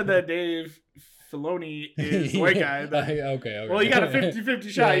 if I said that Dave Filoni is the white guy, then, okay. Well, you got a 50-50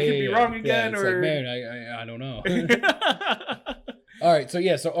 shot. You could be wrong again, or... Like, man, I don't know. All right, so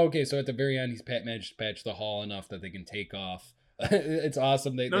at the very end, he's managed to patch the hull enough that they can take off. It's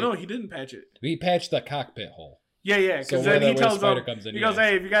awesome. No, he didn't patch it. He patched the cockpit hole. Yeah, because then he tells them, he goes,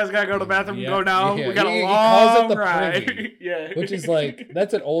 hey, if you guys got to go to the bathroom, go now. We got a long calls it the ride. privy, which is like,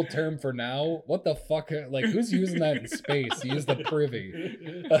 that's an old term for now. What the fuck? Like, who's using that in space? Use the privy.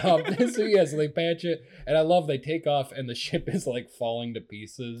 So they patch it. And I love they take off and the ship is like falling to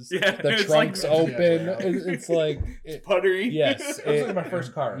pieces. Yeah, the trunk's like, open. It's like... It's puttery. Yes. It's like my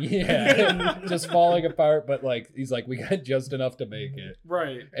first car. Yeah. Just falling apart. But like, he's like, we got just enough to make it.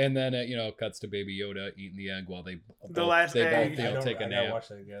 Right. And then it cuts to Baby Yoda eating the egg while they last egg. Both take a nap. I gotta watch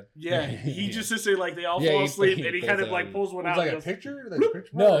that again. Yeah, he just sits there like they all fall asleep, and he kind of like pulls one out. Like a picture?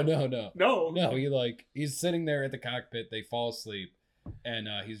 No. He's sitting there at the cockpit. They fall asleep, and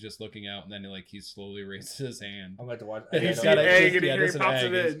he's just looking out, and then he slowly raises his hand. I'm going to watch. And he's got an egg, and he pops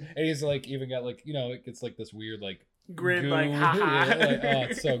it in, and he's like even got like it gets like this weird like grin, like haha. Oh,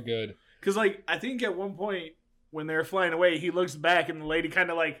 it's so good. Because like I think at one point when they're flying away, he looks back, and the lady kind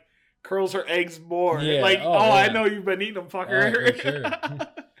of like curls her eggs more. Yeah. Like, I know you've been eating them, fucker. Oh, for sure.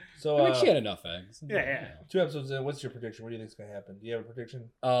 So I think she had enough eggs. Yeah. 2 episodes in, what's your prediction? What do you think's gonna happen? Do you have a prediction?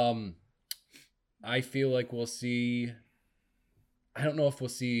 I feel like we'll see. I don't know if we'll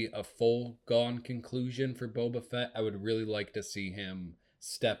see a full gone conclusion for Boba Fett. I would really like to see him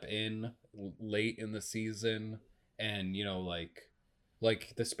step in late in the season and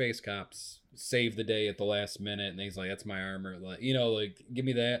like the space cops save the day at the last minute, and he's like, "That's my armor." Like, give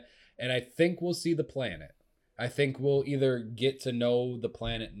me that. And I think we'll see the planet. I think we'll either get to know the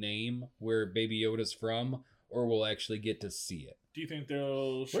planet name where Baby Yoda's from, or we'll actually get to see it. Do you think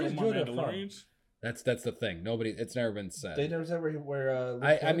they'll show more Mandalorians? That's the thing. It's never been said. They never said where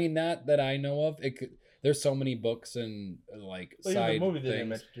I mean, not that I know of. There's so many books and side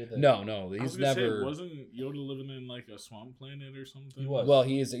things. No, he's never. Wasn't Yoda living in like a swamp planet or something? He was. Well,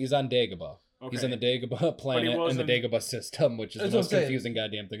 he's on Dagobah. Okay. He's in the Dagobah planet and the Dagobah system, which is the most confusing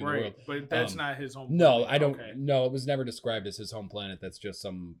goddamn thing in the world. But that's not his home planet. No, I don't. Okay. No, it was never described as his home planet. That's just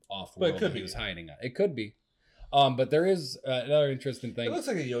some off-world that he was hiding on. It could be. But there is another interesting thing. It looks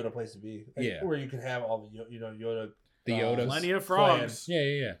like a Yoda place to be. Where you can have all the Yoda. The Yodas. Plenty of frogs.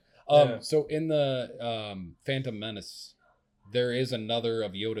 Yeah. So in the Phantom Menace, there is another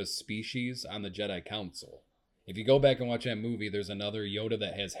of Yoda's species on the Jedi Council. If you go back and watch that movie, there's another Yoda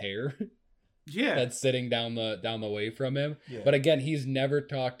that has hair. Yeah, that's sitting down the way from him. Yeah. But again, he's never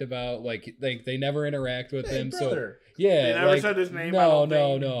talked about they never interact with him. Brother. So yeah, they never said his name.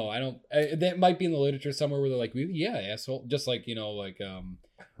 No. I don't. That might be in the literature somewhere where they're like, yeah, asshole. Just like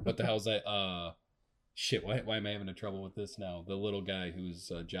what the hell's that? Shit. Why am I having trouble with this now? The little guy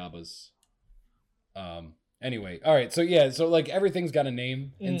who's Jabba's. Anyway, all right. So yeah, so everything's got a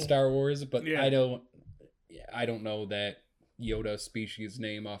name in Star Wars, but I don't know that Yoda species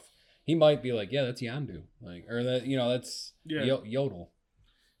name off. He might be like, yeah, that's Yandu, or that that's Yodel.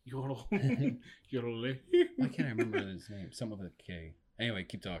 Yodel. Yodel. Why can't I remember his name? Some of a K. Anyway,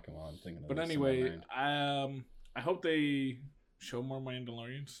 keep talking while I'm thinking of But this anyway, I hope they show more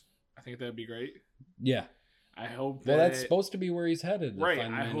Mandalorians. I think that'd be great. Yeah. I hope Well, that's supposed to be where he's headed. Right.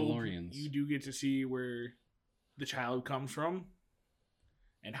 I hope you do get to see where the child comes from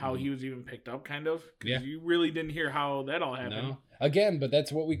and how he was even picked up, kind of. Because you really didn't hear how that all happened. No. Again, but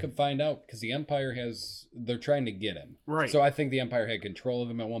that's what we could find out because the Empire they're trying to get him. Right. So I think the Empire had control of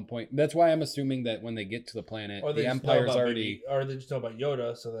him at one point. That's why I'm assuming that when they get to the planet, the Empire's already... Or they just know about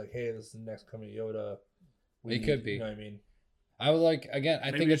Yoda, so like, hey, this is the next coming Yoda. It could be. You know what I mean? I would like, again, I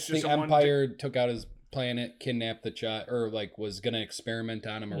think it's the Empire took out his planet, kidnapped the child, or like was going to experiment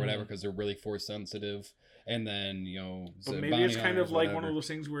on him or whatever because they're really force sensitive. And then, but maybe it's kind of like one of those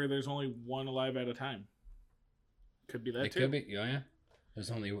things where there's only one alive at a time. Could be that too. It could be, yeah.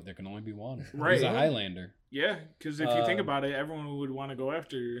 There can only be one. Right. He's a Highlander. Yeah, because if you think about it, everyone would want to go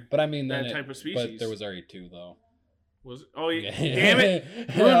after but I mean, that type of species. But there was already 2, though. Was it? Oh, yeah. Damn it.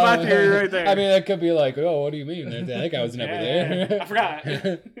 Ruined my theory right there. I mean, that could be like, oh, what do you mean? That guy was never there. I forgot.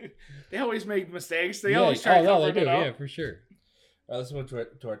 They always make mistakes. They always try to cover it up. Yeah, for sure. All right, let's move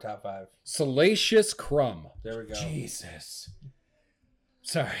to our top 5. Salacious Crumb. There we go. Jesus.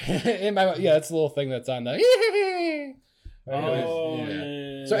 Sorry. That's the little thing that's on the...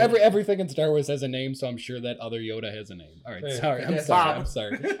 Yeah. So everything in Star Wars has a name, so I'm sure that other Yoda has a name. All right, sorry. I'm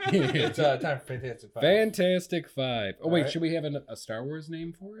sorry. It's time for Fantastic 5. Fantastic 5. Oh, wait, right. Should we have a Star Wars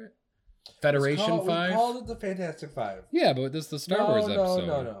name for it? Federation 5? We called it the Fantastic 5. Yeah, but this is the Star Wars episode.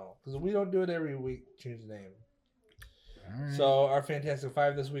 No. Because we don't do it every week, change the name. All right. So our Fantastic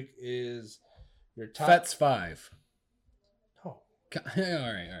 5 this week is your top... Fets 5. No. All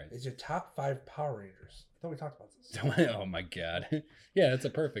right. It's your top 5 Power Rangers. I thought we talked about this. Oh my god. Yeah, that's a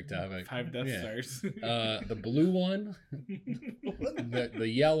perfect topic. 5 Death Stars. The blue one. the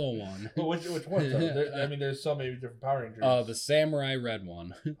yellow one. Well, which one? There's so many different Power Rangers. The samurai red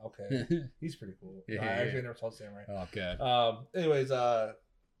one. Okay. He's pretty cool. Yeah. I actually never saw Samurai. Oh god. Anyways,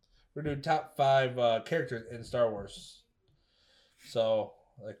 we're doing top 5 characters in Star Wars. So,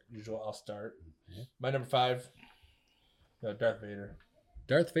 like usual, I'll start. My number 5, Darth Vader.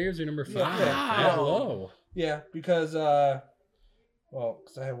 Darth Vader's your number 5. Yeah. Hello. Yeah, because because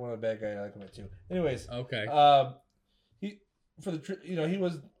I have one of the bad guys I like him too. Anyways, okay. He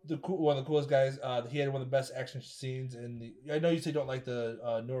was one of the coolest guys. He had one of the best action scenes in the. I know you said you don't like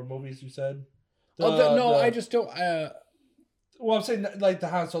the newer movies. You said. I just don't. Well, I'm saying like the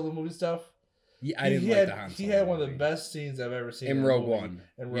Han Solo movie stuff. Yeah, I didn't like the Han Solo. He had one of the best scenes I've ever seen in Rogue One.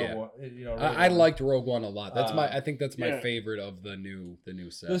 In Rogue One, I liked Rogue One a lot. That's I think that's my favorite of the new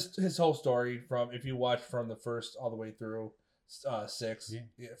set. His whole story if you watch from the first all the way through 6.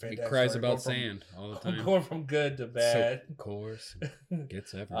 Yeah, he cries about sand all the time. Going from good to bad. So, of course,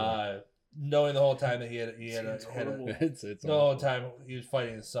 gets everywhere. Knowing the whole time that the whole time he was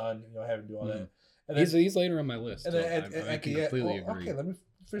fighting his son, having to do all that. And then, he's later on my list. And then I can completely agree. Okay, let me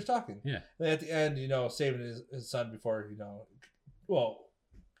finish talking. Yeah. And at the end, saving his son before,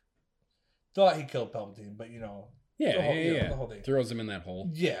 thought he killed Palpatine, but the whole thing. Throws him in that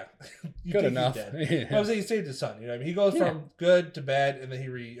hole. Yeah. Good enough. Yeah. I was saying he saved his son. He goes from good to bad, and then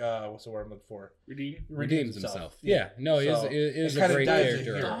he what's the word I'm looking for? Redeems himself. Yeah. No, he is a great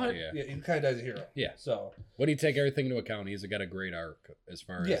character. Yeah, he kind of dies a hero. Yeah. So when you take everything into account, he's got a great arc as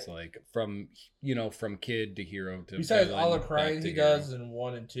far as like from kid to hero to. Besides all the crying he does in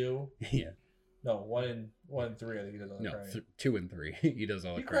 1 and 2. Yeah. No, 1 and 3. I think he does all the crying. 2 and 3. He does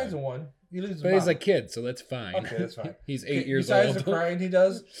all the crying. He cries in 1. He leaves. But he's a kid, so that's fine. Okay, that's fine. He's 8 years old. Besides the crying he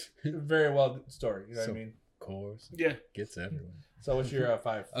does, very well story. You know what I mean? Of course. Yeah. Gets everyone. So what's your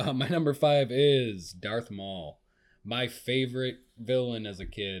 5? My number 5 is Darth Maul. My favorite villain as a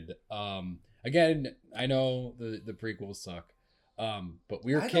kid. Again, I know the prequels suck. But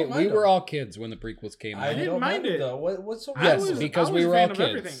we were all kids when the prequels came out. I didn't mind it though. What's so yes, because we were all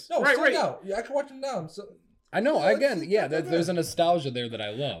kids. No, right. Now. Yeah, I can watch them now. So I know. Again, there's a nostalgia there that I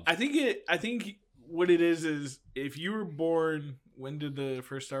love. I think what it is if you were born. When did the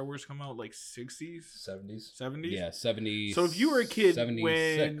first Star Wars come out? Like 60s? 70s? 70s? Yeah, 70s. So if you were a kid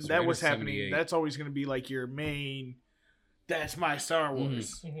when that was happening, that's always going to be like your main. That's my Star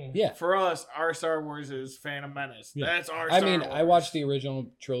Wars. Mm-hmm. Yeah. For us, our Star Wars is Phantom Menace. Yeah. That's our Star Wars. I watched the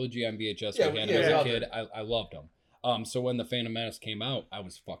original trilogy on VHS as a kid. I loved them. So when the Phantom Menace came out, I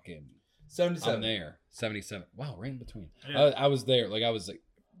was fucking 77. I'm there. 77. Wow, right in between. Yeah. I was there. Like I was like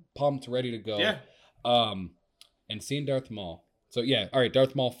pumped, ready to go. Yeah. And seeing Darth Maul. So yeah, all right,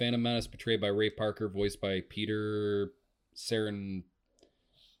 Darth Maul, Phantom Menace, portrayed by Ray Parker, voiced by Peter Serafowicz.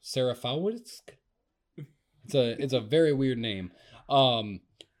 It's a very weird name.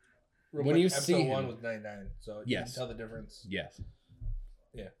 Real when quick, you see episode him, 1 was 99, so you can tell the difference. Yes.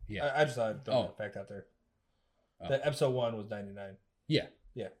 Yeah. I just thought I'd throw that fact out there. That episode 1 was 99. Yeah.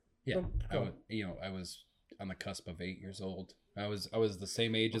 Go. I was on the cusp of 8 years old. I was the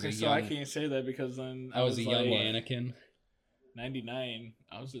same age as a so young. I can't say that because then I was a young Anakin. 99.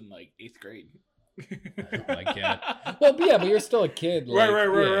 I was in like 8th grade. Oh my god. Well, yeah, but you're still a kid. Like,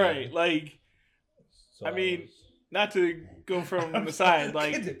 right. Like, so I mean, not to go from the side.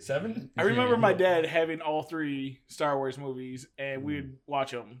 Like 7. I remember my dad having all 3 Star Wars movies, and we'd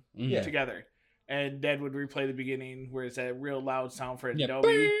watch them together. And Dad would replay the beginning where it's that real loud sound for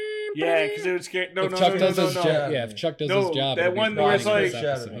Adobe. Yeah, because it would scare. No. If Chuck does his job, that one where it's like,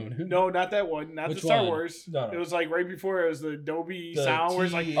 no, not that one, not Which the Star one? Wars. No. It was like right before it was the Adobe sound where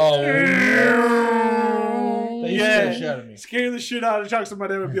it's like, scare the shit out of Chuck.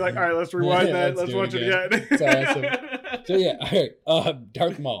 Somebody would be like, all right, let's rewind that. Let's watch it again. It's awesome. So yeah, all right.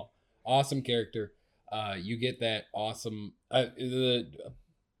 Darth Maul, awesome character. You get that awesome. The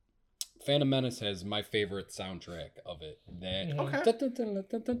Phantom Menace has my favorite soundtrack of it. That oh,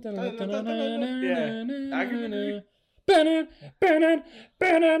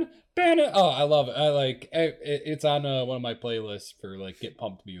 I love it. I like it. It's on one of my playlists for like get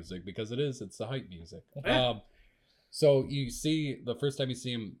pumped music because it's the hype music. So you see the first time you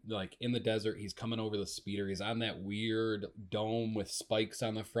see him like in the desert, he's coming over the speeder. He's on that weird dome with spikes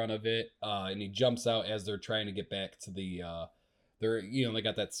on the front of it, and he jumps out as they're trying to get back to the. They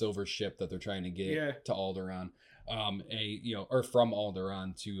got that silver ship that they're trying to get to Alderaan, or from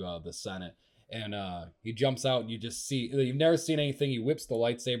Alderaan to the Senate. And he jumps out and you just see, you've never seen anything. He whips the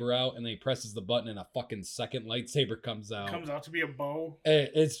lightsaber out and then he presses the button and a fucking second lightsaber comes out. Comes out to be a bow.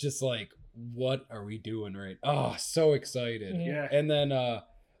 It's just like, what are we doing right? Oh, so excited. Yeah. And then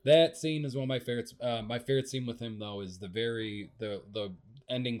that scene is one of my favorites. My favorite scene with him though is the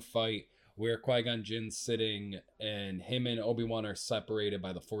ending fight where Qui-Gon Jinn's sitting and him and Obi-Wan are separated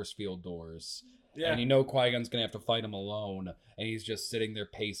by the force field doors. Yeah. And Qui-Gon's going to have to fight him alone. And he's just sitting there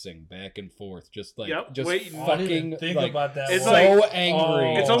pacing back and forth. Just like, fucking think about that. It's so like,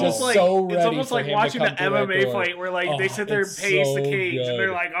 angry. It's almost like, it's almost like watching an MMA fight where like they sit there and pace the cage and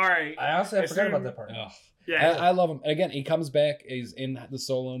they're like, all right. I also forgot about that part. Yeah. I love him. Again, he comes back. He's in the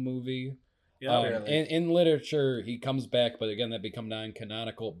Solo movie. Yeah, in literature, he comes back, but again, that become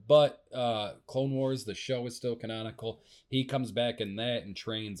non-canonical. But Clone Wars, the show, is still canonical. He comes back in that and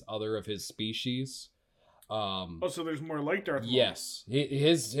trains other of his species. So there's more like Darth Maul. Yes,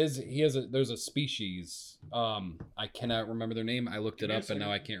 there's a species. I cannot remember their name. I looked it up and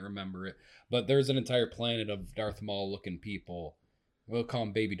now I can't remember it. But there's an entire planet of Darth Maul looking people. We'll call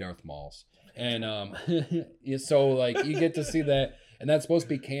them baby Darth Mauls. And so like you get to see that. And that's supposed to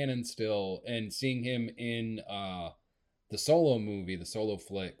be canon still. And seeing him in the Solo movie, the Solo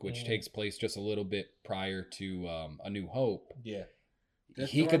flick, which takes place just a little bit prior to A New Hope. Yeah.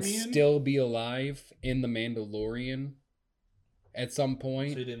 He could still be alive in The Mandalorian at some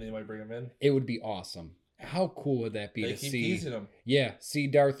point. So you didn't anybody bring him in? It would be awesome. How cool would that be to see? Teasing him. Yeah, see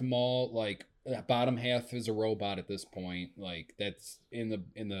Darth Maul, like, bottom half is a robot at this point. Like, that's in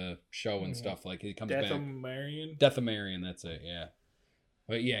the show and stuff. Like, he comes back. Dathomirian, that's it, yeah.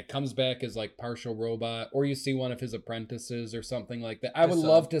 But yeah, comes back as like partial robot, or you see one of his apprentices or something like that. I would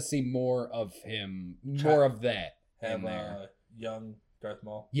love to see more of him, more of that in there. Young Darth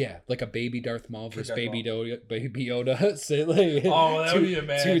Maul. Yeah, like a baby Darth Maul versus baby Yoda. So like, that would be a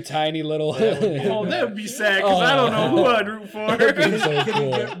man. Two tiny little. That would be sad because I don't know who I'd root for. That'd be so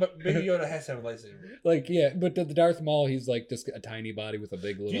cool. But baby Yoda has to have a lightsaber. Like but the Darth Maul, he's like just a tiny body with a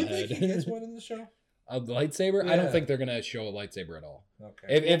big little head. Do you think he gets one in the show? A lightsaber? Yeah. I don't think they're gonna show a lightsaber at all.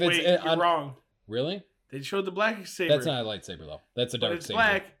 Okay. You're wrong. Really? They showed the black saber. That's not a lightsaber though. That's a dark it's saber. It's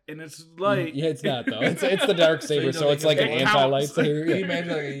black and it's light. Yeah, it's not though. It's the dark saber, so it's like an anti-lightsaber. Can you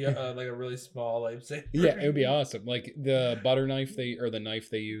imagine like a really small lightsaber? Yeah, it would be awesome. Like the butter knife the knife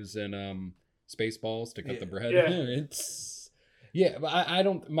they use in Spaceballs to cut the bread. Yeah. But I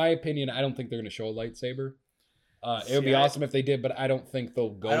don't. My opinion, I don't think they're gonna show a lightsaber. It would be awesome if they did, but I don't think they'll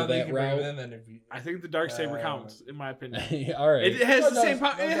go that route. I think the dark saber counts, in my opinion. All right, it has the same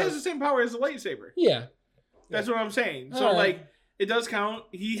power. It has the same power as the lightsaber. Yeah, that's what I'm saying. So like, it does count.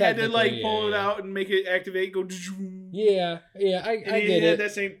 He had to like pull it out and make it activate. Go. Yeah, I get it.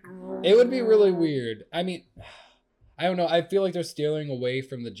 That same. It would be really weird. I mean, I don't know. I feel like they're stealing away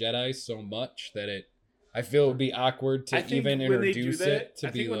from the Jedi so much that I feel it would be awkward to even introduce it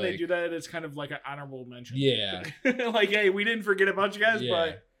to be like... I think when they do that, it's kind of like an honorable mention. Yeah. Like, hey, we didn't forget a bunch of guys,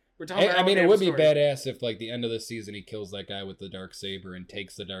 but we're talking about... I mean, it would be badass if, like, the end of the season, he kills that guy with the Darksaber and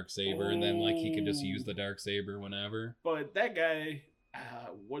takes the Darksaber, and then, like, he could just use the Darksaber whenever. But that guy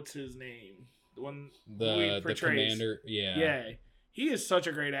what's his name? The one the commander. Yeah. He is such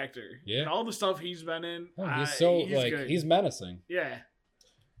a great actor. Yeah. And all the stuff he's been in. He's good. He's menacing. Yeah.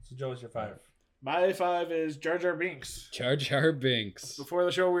 So Joe, what's your 5? My 5 is Jar Jar Binks. Jar Jar Binks. Before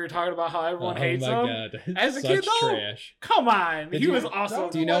the show, we were talking about how everyone hates him. Oh my god! As a kid, though, trash. Come on, he was awesome.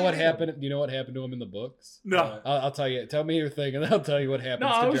 Do you know what happened? Do you know what happened to him in the books? No, I'll tell you. Tell me your thing, and I'll tell you what happens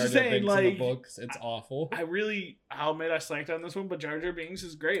to Jar Jar Binks in the books. It's awful. I'll admit I slacked on this one, but Jar Jar Binks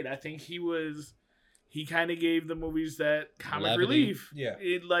is great. I think he kind of gave the movies that comic relief. Yeah,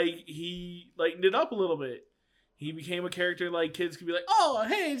 he lightened it up a little bit. He became a character like kids could be like, oh,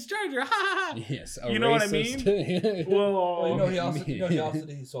 hey, it's Jar Jar, ha ha ha. Yes, you know what I mean? Well, he also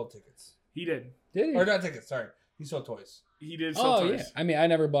he sold tickets. He did. Did he? Or not tickets, sorry. He sold toys. He did sell toys. Yeah. I mean, I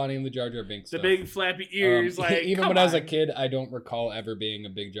never bought any of the Jar Jar Binks stuff. The big flappy ears, even when I was a kid, I don't recall ever being a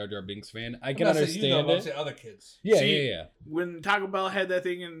big Jar Jar Binks fan. I can understand it. I'm other kids. Yeah. When Taco Bell had that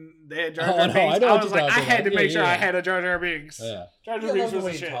thing and they had Jar Jar Binks, I was like, I had to make sure I had a Jar Jar Binks. Yeah. Jar Jar Binks was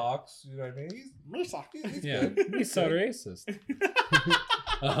the shit. Talks, you know what I mean? He's good. He's so racist.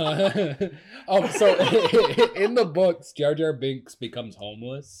 So in the books, Jar Jar Binks becomes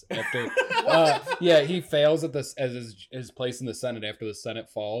homeless after. He fails at this as his place in the Senate after the Senate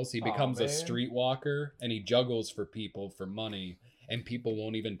falls. He becomes a streetwalker and he juggles for people for money, and people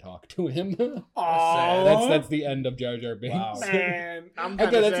won't even talk to him. That's the end of Jar Jar Binks. Wow. Man,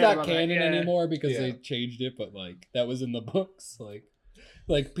 okay, that's not canon anymore because they changed it, but that was in the books.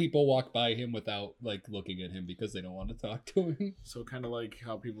 Like people walk by him without looking at him because they don't want to talk to him. So kind of like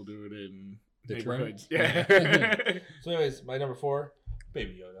how people do it in Detroit. Neighborhoods. Yeah. So anyways, my number 4,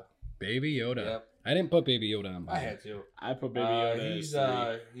 Baby Yoda. Baby Yoda. Yep. I didn't put Baby Yoda on mine. I had to. I put Baby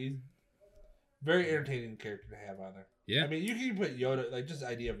Yoda. He's very entertaining character to have on there. Yeah. I mean, you can put Yoda, just the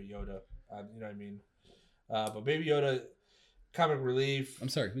idea of a Yoda. You know what I mean? But Baby Yoda, comic relief. I'm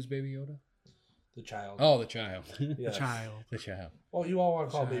sorry, who's Baby Yoda? The child. Oh, the child. Yes. The child. Well, you all want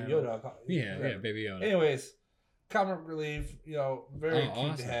to call Baby Yoda. Yeah, Baby Yoda. Anyways, comic relief, very cute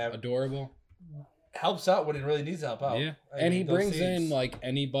awesome. to have. Adorable. Helps out when he really needs to help out. Yeah. And he brings in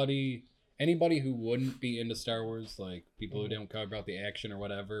anybody who wouldn't be into Star Wars, people who don't care about the action or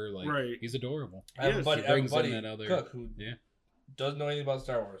whatever. Right. He's adorable. I have a buddy, that Cook, who doesn't know anything about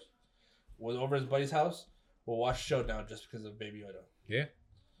Star Wars. Was over at his buddy's house. We'll watch the show now just because of Baby Yoda. Yeah.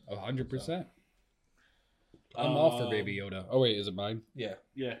 100%. I'm all for Baby Yoda. Oh wait, is it mine? Yeah.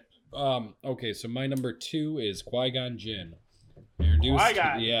 Yeah. Okay, so my number 2 is Qui-Gon Jinn. Introduced,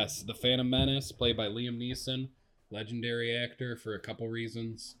 Qui-Gon. Yes, the Phantom Menace, played by Liam Neeson, legendary actor for a couple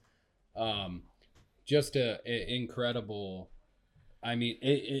reasons. Just a incredible. I mean,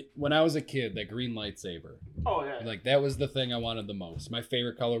 when I was a kid, that green lightsaber. Oh yeah. That was the thing I wanted the most. My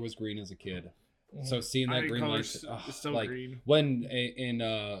favorite color was green as a kid. So seeing that green lightsaber, green. When in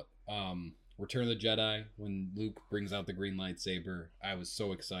Return of the Jedi, when Luke brings out the green lightsaber, I was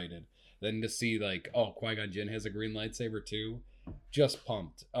so excited. Then to see Qui-Gon Jinn has a green lightsaber too, just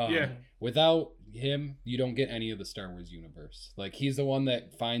pumped. Without him, you don't get any of the Star Wars universe. He's the one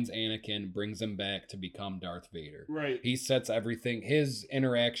that finds Anakin, brings him back to become Darth Vader. Right. He sets everything. His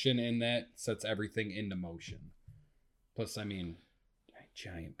interaction in that sets everything into motion. Plus, I mean,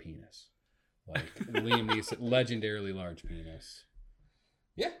 giant penis. Liam Neeson, legendarily large penis.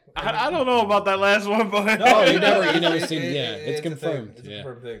 Yeah, I don't know about that last one, but no, you never seen. It's confirmed. It's a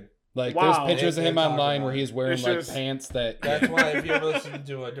confirmed thing. There's pictures of him online where he's wearing pants that. That's why if you ever listen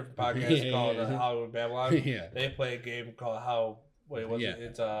to a different podcast called Hollywood Babylon, they play a game called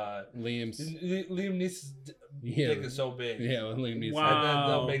It's Liam Neeson's dick is so big. Yeah, Liam Neeson. Wow. And then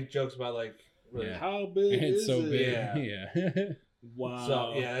they'll make jokes about how big it's is so it? big. Yeah. Wow.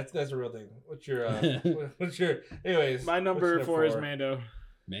 So that's a real thing. What's your anyways? My number 4 is Mando.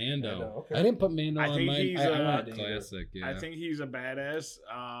 Mando. Okay. I didn't put Mando on mine. He's classic. Yeah. I think he's a badass.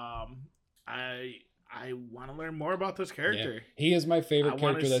 I want to learn more about this character. Yeah. He is my favorite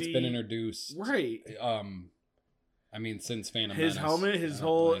character that's been introduced. Right. I mean, since Phantom His Menace. helmet, his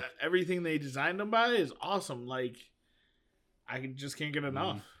whole everything they designed him by is awesome. I just can't get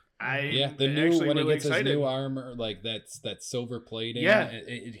enough. The new when he gets his new armor, that silver plating. Yeah,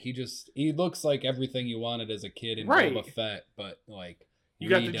 he looks like everything you wanted as a kid in Boba Fett, but you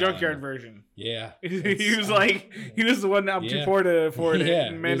got the junkyard version. Yeah, he was the one that for it. Yeah,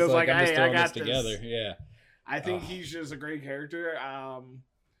 and Mando's hey, I got this together. Yeah, I think he's just a great character.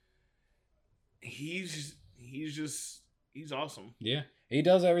 He's awesome. Yeah, he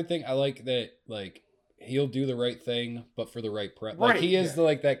does everything. I like that. He'll do the right thing, but for the right price. He is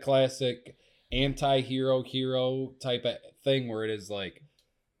that classic anti-hero type of thing where it is I'm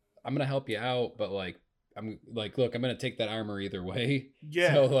gonna help you out, but I'm like, look, I'm gonna take that armor either way.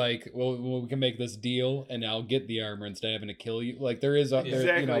 Yeah. So like, we can make this deal, and I'll get the armor instead of having to kill you. Like there is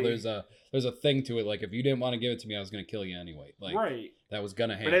there's a thing to it. Like if you didn't want to give it to me, I was gonna kill you anyway. Like that was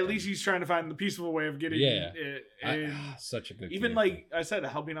gonna happen. But at least he's trying to find the peaceful way of getting it. And such a good. Even character. like I said,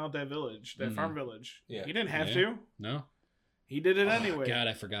 helping out that village, that farm village. Yeah. He didn't have to. No. He did it anyway. God,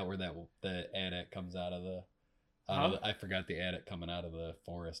 I forgot where the addict comes out of the. I forgot the addict coming out of the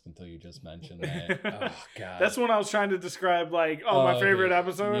forest until you just mentioned that. Oh God, that's when I was trying to describe like, my favorite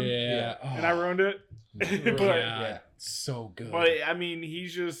episode. Yeah, and I ruined it. But so good. But I mean,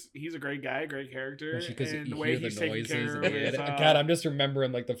 he's a great guy, great character, and the way he's taking care of his, God, I'm just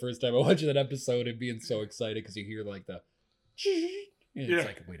remembering like the first time I watched that episode and being so excited because you hear like the. And it's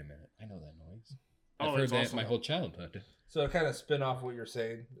like, wait a minute, I know that noise. I've heard that my whole childhood. So kind of spin off what you're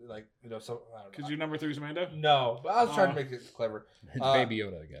saying, like so. Because your number 3 is Amanda. No, but I was trying to make it clever. It's Baby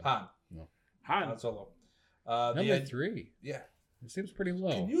Yoda again. Han Solo. Number 3. Yeah. It seems pretty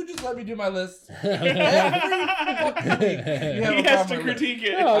low. Can you just let me do my list? Every fucking week, he has to critique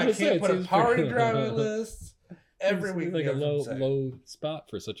it. No, I can't put a Power Ranger on my list. Every week, like a low spot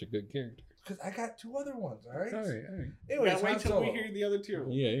for such a good character. Because I got 2 other ones. All right. All right. Anyways, wait till we hear the other 2.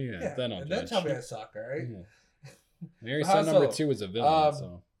 Yeah. Then I'll judge. tell me I suck. All right. Yeah. Mary said number 2 is a villain.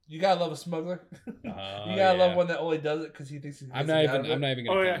 So you gotta love a smuggler. You gotta love one that only does it because he thinks he's. I'm not even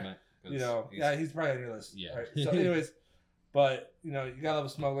gonna comment. He's probably on your list. Yeah. All right. So, anyways, but you gotta love a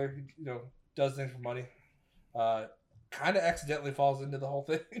smuggler. Does things for money. Kind of accidentally falls into the whole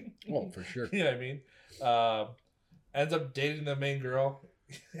thing. Well, for sure. You know what I mean? Ends up dating the main girl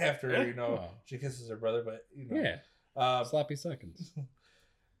after she kisses her brother, but sloppy seconds.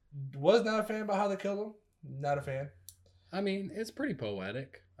 Was not a fan about how they killed him. Not a fan. I mean, it's pretty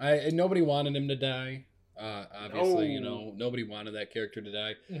poetic. Nobody wanted him to die. Obviously, nobody wanted that character to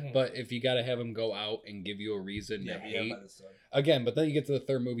die. Mm-hmm. But if you got to have him go out and give you a reason to hate, again, but then you get to the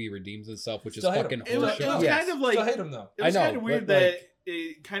third movie, he redeems himself, which still is fucking horseshit. It was kind of like, still hate him though. It was kind of weird that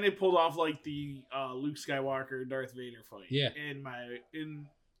it kind of pulled off like the Luke Skywalker Darth Vader fight. Yeah.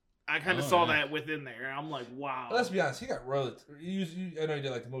 I kind of saw that within there. I'm like, wow. But let's be honest, he got really. I know you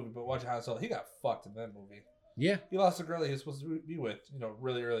didn't like the movie, but watching Han Solo, he got fucked in that movie. Yeah. He lost the girl he was supposed to be with,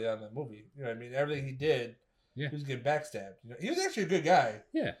 really early on in the movie. You know what I mean? Everything he did, he was getting backstabbed. He was actually a good guy.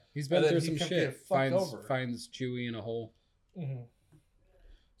 Yeah. He's been through some shit. Finds Chewie in a hole. Mm-hmm.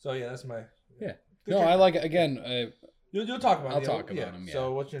 So, yeah, that's my... Yeah. No, I like it. Again... You'll talk about I'll talk about him, yeah.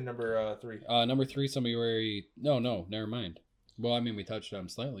 So, what's your number 3? Number 3, somebody where he... No, never mind. Well, I mean, we touched on him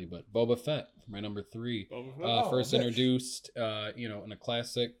slightly, but Boba Fett, my number 3. First introduced, in a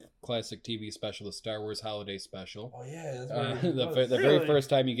classic TV special, the Star Wars Holiday Special. Oh, yeah. That's the very first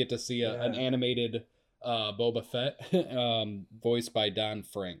time you get to see an animated Boba Fett, voiced by Don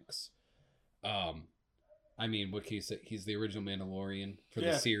Franks. I mean, what can you say? He's the original Mandalorian for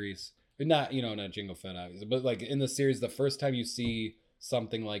the series. Not Jango Fett, obviously, but like in the series, the first time you see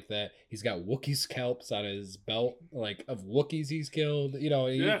something like that, he's got Wookiee scalps on his belt, like of Wookiees he's killed. And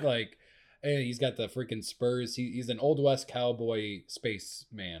he's got the freaking spurs. He's an Old West cowboy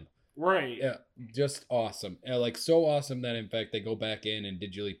spaceman. Right. Yeah, just awesome. So awesome that in fact they go back in and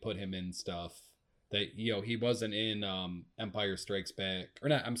digitally put him in stuff that he wasn't in Empire Strikes Back, or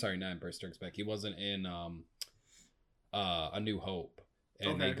not. I'm sorry, not Empire Strikes Back. He wasn't in A New Hope.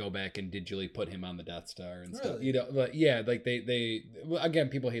 And they go back and digitally put him on the Death Star and stuff. They again,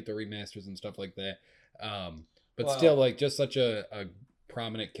 people hate the remasters and stuff like that. But still, like, just such a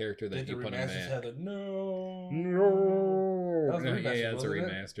prominent character that you put him back. No. It's a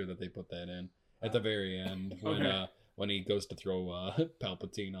remaster that they put that in at the very end when he goes to throw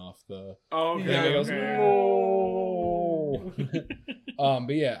Palpatine off the. Oh, okay. He goes, no.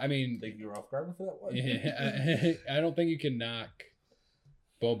 But yeah, I mean, think you were off guard for that one. Yeah, I don't think you can knock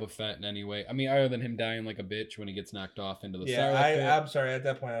Boba Fett in any way. I mean, other than him dying like a bitch when he gets knocked off into the Sarlacc pit. I'm sorry. At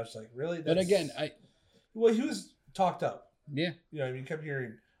that point, I was like, really? But again, well, he was talked up. Yeah. You kept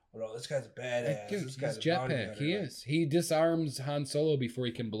hearing, "Oh, this guy's a badass. Dude, this guy's he's jetpack. He is. He disarms Han Solo before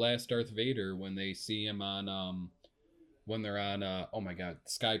he can blast Darth Vader when they see him on when they're on oh my god,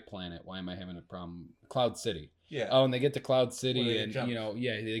 Sky Planet. Why am I having a problem? Cloud City. Yeah. Oh, and they get to Cloud City and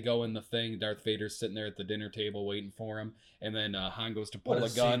they go in the thing. Darth Vader's sitting there at the dinner table waiting for him, and then Han goes to pull a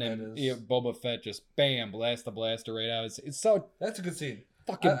gun and Boba Fett just bam blasts the blaster right out. It's so that's a good scene.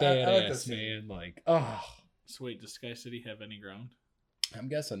 Fucking badass, man. Like, oh. So wait, does Sky City have any ground? I'm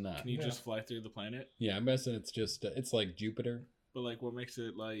guessing not. Can you just fly through the planet? Yeah, I'm guessing it's just it's like Jupiter. But like, what makes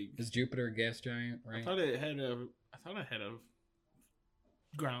it like? Is Jupiter a gas giant? Right. I thought it had a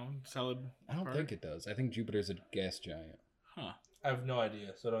ground solid. I don't think it does. I think Jupiter's a gas giant. Huh. I have no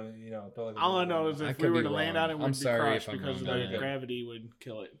idea. So don't don't. All I know is if we were to land on it, we'd be crushed because the gravity would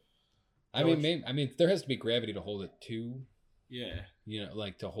kill it. I mean, there has to be gravity to hold it too. Yeah.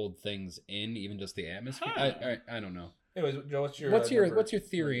 Like to hold things in, even just the atmosphere. I don't know. Anyways, Joe, what's your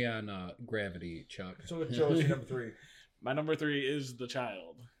theory on gravity, Chuck? So Joe, what's your number 3? My number 3 is the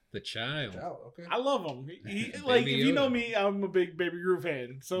child. The child. Okay. I love him. He like, if you know me, I'm a big Baby Groot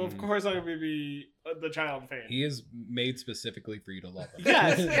fan. So of course I'm gonna be the child fan. He is made specifically for you to love him.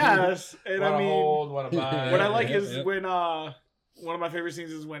 Yes. And I mean, what I like is when one of my favorite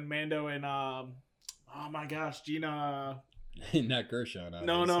scenes is when Mando and oh my gosh, Gina. Not Gershon.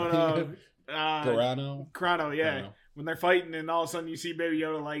 No. Carano, yeah. Carano. When they're fighting and all of a sudden you see Baby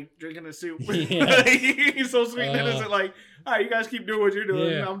Yoda like drinking a soup. He's so sweet and innocent, like, all right, you guys keep doing what you're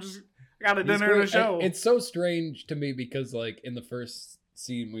doing. Yeah. I'm just got a dinner and a show. It's so strange to me because like in the first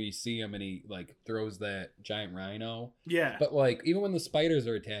scene we see him and he like throws that giant rhino. Yeah. But like even when the spiders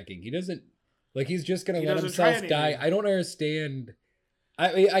are attacking, he doesn't like he's just gonna let himself die. I don't understand.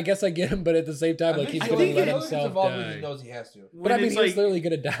 I guess I get him, but at the same time, like he's gonna let himself die. He knows he has to. But I mean, he's literally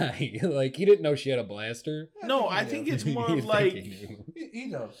gonna die. Like he didn't know she had a blaster. No, I think it's more like he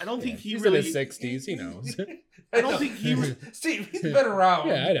knows. I don't think he's in his 60s. He knows. I don't think he. Steve, he's been around.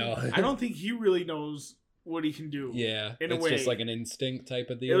 Yeah, I know. I don't think he really knows what he can do. Yeah, in a way, it's just like an instinct type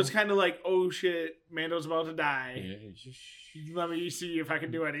of deal. It was kind of like, oh shit, Mando's about to die. Yeah, let me see if I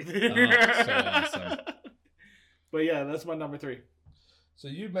can do anything. So awesome. But yeah, that's my number 3. So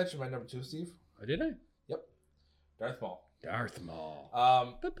you mentioned my number 2, Steve. Oh, did I? Yep. Darth Maul.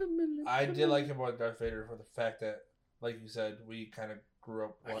 I did like him more than Darth Vader for the fact that, like you said, we kind of grew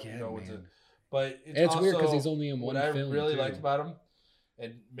up with it. But it's weird because he's only in one film. What I really liked about him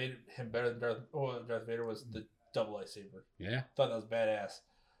and made him better than Darth Vader was the double lightsaber. Yeah. Thought that was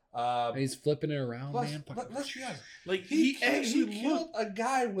badass. He's flipping it around, man. Let's be honest. Like he actually killed a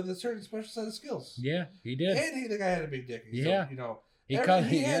guy with a certain special set of skills. Yeah, he did. And the guy had a big dick. Yeah. So, he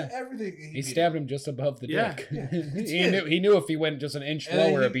had everything. He stabbed him just above the dick. Yeah. he knew if he went just an inch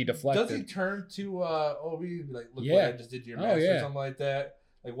lower, it'd be deflected. Does he turn to Obi like, look what I just did to your master or something like that?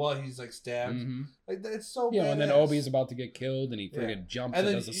 Like while he's like stabbed. Mm-hmm. Like it's so badass. Yeah, and then Obi's about to get killed and he friggin' jumps and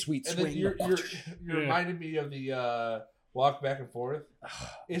does a sweet swing. And then you reminded me of the walk back and forth.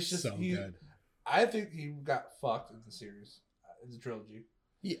 It's just so good. I think he got fucked in the series, in the trilogy.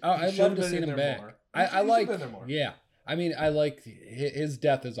 Yeah, I'd love to see him back. I like. Yeah. I mean, I like his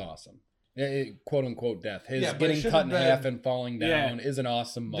death is awesome. Quote unquote death. His getting cut in half and falling down is an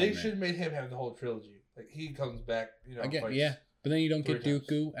awesome moment. They should have made him have the whole trilogy. Like he comes back, Again, but then you don't get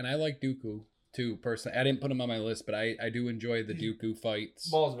Dooku, and I like Dooku too personally. I didn't put him on my list, but I do enjoy the Dooku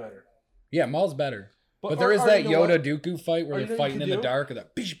fights. Maul's better. Yeah, Maul's better. But there is that Yoda Dooku fight where they're fighting in the dark. And you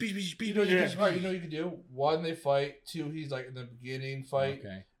know what you can do? 1, they fight. 2, he's like in the beginning fight.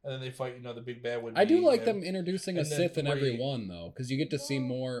 Okay. And then they fight, the big bad would I do like them introducing a Sith in every one, though, because you get to see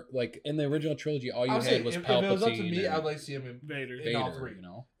more. Like, in the original trilogy, all you had was Palpatine. If it was up to me, I'd like to see him in Vader in all 3.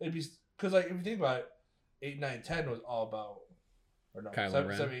 It'd be, because, like, if you think about it, 8, 9, 10 was all about, or no,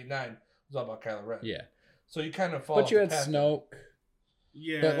 Kylo 7, 8, 9 was all about Kylo Ren. Yeah. So you kind of follow. But you had Snoke.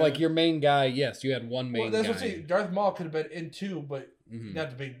 Yeah. But, like, your main guy, yes, you had one main guy. That's what I'm saying. Darth Maul could have been in 2, but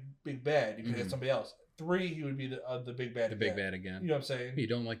not the big bad. You could have had somebody else. 3, he would be the big bad. The big bad again. You know what I'm saying? You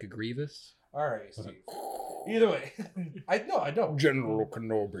don't like a Grievous? All right, Steve. Either way, I don't. General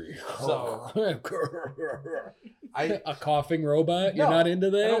Kenobi. So a coughing robot. You're not into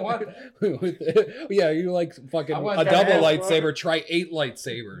that. I don't want that. Yeah, you like fucking a double lightsaber. Try 8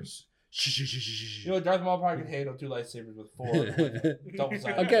 lightsabers. You know, Darth Maul probably could handle 2 lightsabers with 4. Double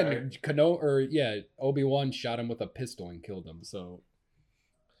sided. Again, Obi-Wan shot him with a pistol and killed him. So.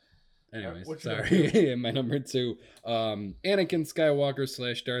 Anyways, sorry. My number 2, Anakin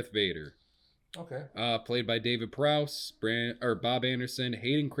Skywalker / Darth Vader. Okay. Played by David Prowse, Bob Anderson,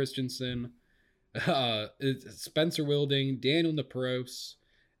 Hayden Christensen, Spencer Wilding, Daniel Naprose,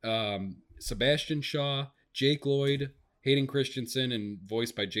 Sebastian Shaw, Jake Lloyd, Hayden Christensen, and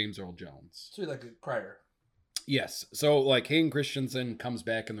voiced by James Earl Jones. So you're like a crier. Yes. So like Hayden Christensen comes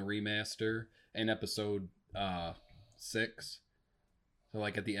back in the remaster in episode 6. So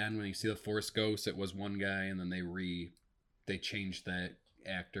like at the end when you see the Force Ghost, it was one guy, and then they changed that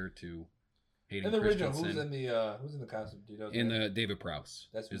actor to Hayden Christensen. In the original, who's in the costume? Do you know? In the David Prowse.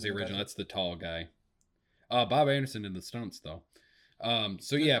 That's the original. That's the tall guy. Bob Anderson in the stunts though.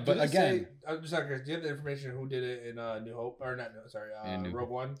 So yeah, but again, I'm just not curious. Do you have the information who did it in New Hope or not? No, sorry, Rogue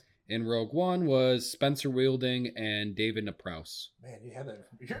One. in Rogue One was Spencer Wielding and David Naprouse. Man, you have that.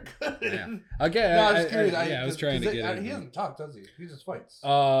 You're good. Yeah. Again, no, I was curious. I was trying to get it. He doesn't talk, does he? He just fights.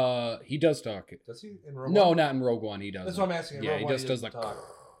 He does talk. Does he in Rogue No, One? not in Rogue One. He does. That's what I'm asking. In yeah, Rogue he One, just does like. talk.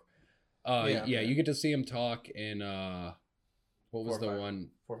 Yeah, you get to see him talk in what was 4, 5, one?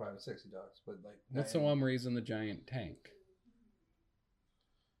 4, 5, and 6. He talks, but like. What's the one where he's in the giant tank?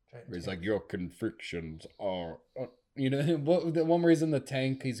 Where he's like, your convictions are, you know, what the one where he's in the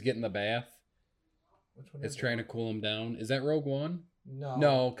tank, he's getting the bath. Which one? It's trying to cool him down. Is that Rogue One?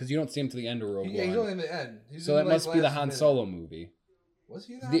 No, because you don't see him to the end of Rogue One. Yeah, he's only in the end. So that must be the Han Solo movie. Was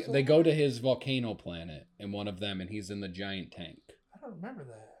he in the Han Solo They go to his volcano planet in one of them, and he's in the giant tank. I don't remember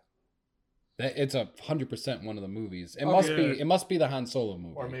that. It's 100% one of the movies. It must be. It must be the Han Solo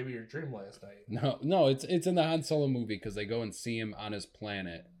movie. Or maybe your dream last night. No, it's in the Han Solo movie because they go and see him on his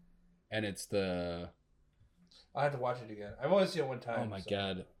planet, and it's the. I have to watch it again. I've only seen it one time. Oh my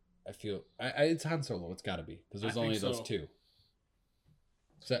god, I feel it's Han Solo. It's got to be because there's only those two.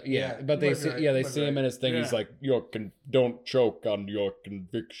 So but they see they see him in his thing. Yeah. He's like, don't choke on your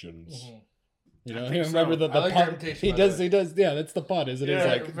convictions. Mm-hmm. You know, you remember the pun. He does. Yeah, that's the pun, isn't it?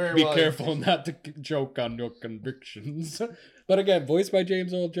 It's like, be careful not to choke on your convictions. But again, voiced by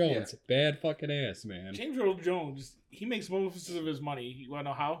James Earl Jones. Yeah. Bad fucking ass, man. James Earl Jones, he makes most of his money. You want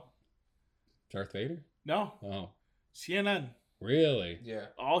to know how? Darth Vader? No. Oh. CNN. Really? Yeah.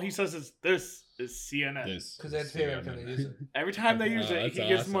 All he says is, this is CNN. Because that's him every time they use it. Every time they use it, he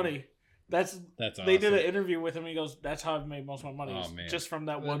gets money. That's awesome. They did an interview with him. He goes, "That's how I've made most of my money, just from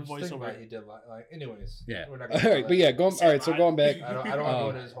that one voiceover." He did like, anyways. Yeah. All right, but yeah, going. All right, so going back. I don't want to go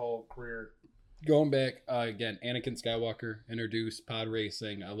into his whole career. Going back again, Anakin Skywalker introduced pod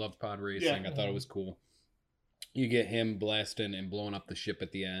racing. I loved pod racing. I thought it was cool. You get him blasting and blowing up the ship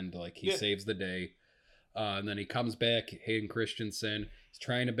at the end, like he saves the day. And then he comes back, Hayden Christensen. He's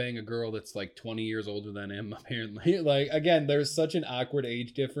trying to bang a girl that's like 20 years older than him, apparently. Like, again, there's such an awkward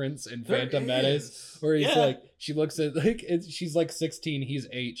age difference in Phantom Menace, where he's like, she looks at, like, she's like 16, he's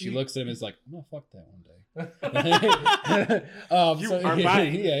 8. She looks at him and is like, I'm gonna fuck that one day.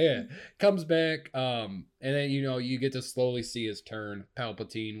 Yeah. Comes back, and then, you get to slowly see his turn.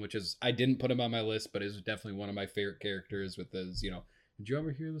 Palpatine, which is, I didn't put him on my list, but is definitely one of my favorite characters with his, did you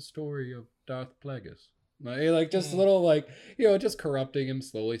ever hear the story of Darth Plagueis? Like just little, like, just corrupting him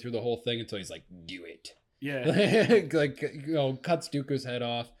slowly through the whole thing until he's like, do it. Yeah. Cuts Dooku's head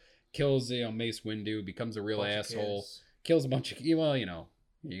off, kills, Mace Windu, becomes a real asshole, kills a bunch of, you gotta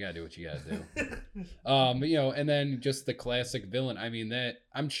do what you gotta do. And then just the classic villain. I mean, that,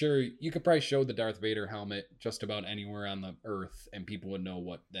 I'm sure you could probably show the Darth Vader helmet just about anywhere on the earth and people would know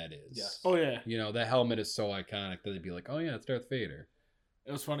what that is. Yes. Oh, yeah. That helmet is so iconic that they'd be like, oh yeah, it's Darth Vader.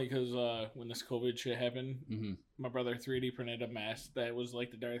 It was funny because when this COVID shit happened, my brother 3D printed a mask that was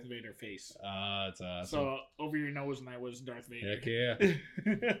like the Darth Vader face. That's awesome. So over your nose, and that was Darth Vader. Heck yeah.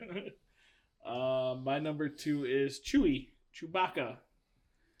 My number 2 is Chewbacca.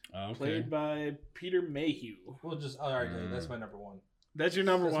 Okay. Played by Peter Mayhew. We'll just, all right, that's my number 1. That's your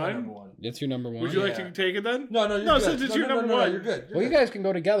number one? My number 1. It's your number 1. Would you like to take it then? No, you're good. Since it's your number 1. You're good. Well, you guys can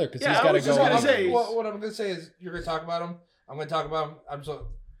go together because he's got to go. What I'm going to say is you're going to talk about him. I'm going to talk about him. I'm just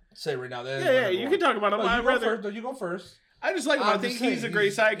say right now. You can talk about him. You go first. I just like him. I think he's a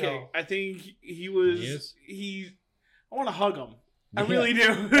great sidekick. I think he was. I want to hug him. I really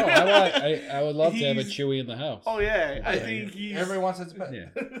do. I would love to have a Chewie in the house. Oh yeah, I think he's. Everyone wants his pet. Yeah,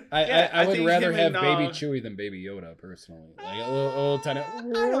 I would rather have Baby Chewie than Baby Yoda personally. Like a little tiny. I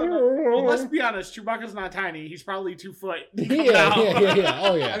don't know. Well, let's be honest. Chewbacca's not tiny. He's probably 2 foot. Yeah.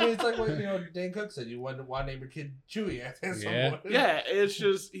 Oh yeah. I mean, it's like what Dan Cook said. You want to name your kid Chewie after someone. Yeah, it's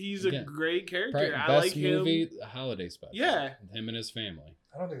just he's a great character. I like him. Best movie, holiday special. Yeah, with him and his family.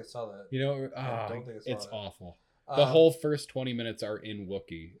 I don't think I saw that. I don't think it's awful. The whole first 20 minutes are in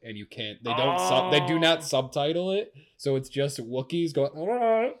Wookiee, and you can't. They don't. They do not subtitle it, so it's just Wookiees going.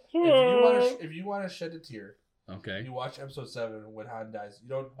 If you want to shed a tear, okay, you watch episode 7 when Han dies. You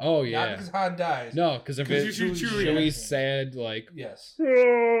don't. Oh yeah. Not because Han dies. No, because if it's Chewie's sad, like yes.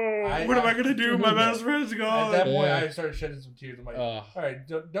 What am I gonna do? My best friend's gone. At that point, I started shedding some tears. I'm like, all right,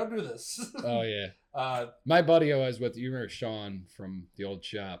 don't do this. Oh yeah. My buddy I was with, you remember Sean from the old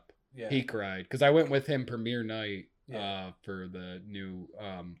shop. Yeah. He cried because I went with him premiere night for the new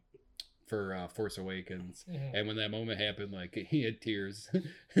for Force Awakens, and when that moment happened, like he had tears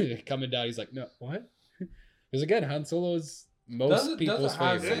coming down. He's like, "No, what?" Because again, Han Solo's most people's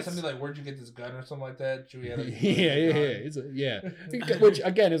favorite. Say something like, "Where'd you get this gun?" or something like that. Chewie had yeah. Which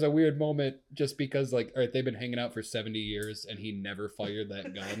again is a weird moment, just because like, all right, they've been hanging out for 70 years, and he never fired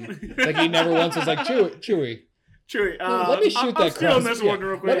that gun. Like he never once was like, Chewie. Chewie, let me shoot that crossbow. This one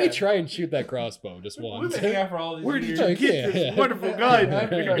real quick. Let me try and shoot that crossbow just once. Where did you get this wonderful gun? I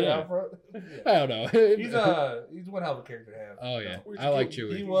don't know. He's one hell of a character to have. Oh yeah, I like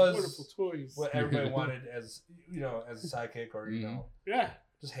Chewie. He was wonderful toys. What everybody wanted as as a sidekick or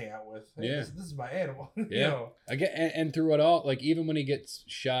just hang out with. Hey, this is my animal. Again, and through it all, like even when he gets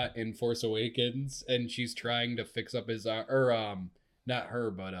shot in Force Awakens, and she's trying to fix up his not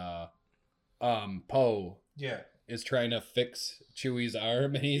her, but Poe. Yeah. Is trying to fix Chewie's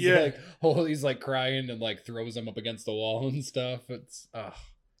arm, and he's he's like crying and like throws him up against the wall and stuff. It's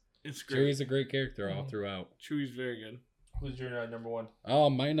great. Chewie's a great character all throughout. Chewie's very good. Who's your number one? Oh,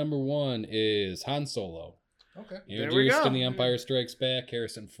 my number one is Han Solo. Okay. Introduced in The Empire Strikes Back,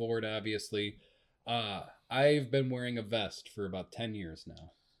 Harrison Ford, obviously. I've been wearing a vest for about 10 years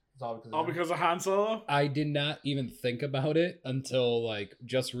now. All because of Han Solo? I did not even think about it until like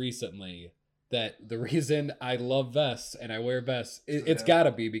just recently that the reason I love vests and I wear vests, it's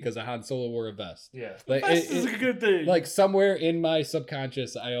gotta be because Han Solo wore a vest. Yeah. Like, vest is a good thing. Like somewhere in my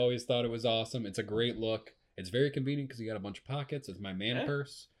subconscious, I always thought it was awesome. It's a great look. It's very convenient because you got a bunch of pockets. It's my man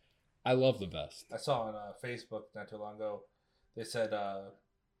purse. I love the vest. I saw on Facebook not too long ago, they said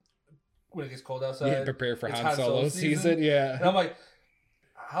when it gets cold outside, prepare for Han Solo season. Yeah. And I'm like,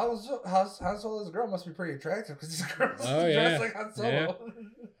 Han Solo's girl must be pretty attractive because he's a girl dressed like Han Solo. Yeah.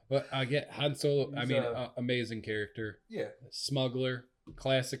 But I get Han Solo. Amazing character. Yeah. Smuggler,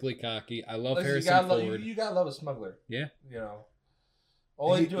 classically cocky. I love Harrison Ford. You gotta love a smuggler. Yeah.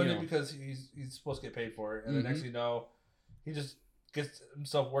 Only doing it because he's supposed to get paid for it, and the next thing you know, he just gets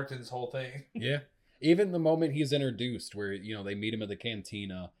himself worked in this whole thing. Yeah. Even the moment he's introduced, where they meet him at the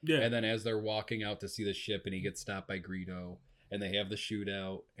cantina, and then as they're walking out to see the ship, and he gets stopped by Greedo, and they have the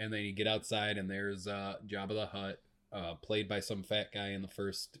shootout, and then you get outside, and there's Jabba the Hutt, played by some fat guy in the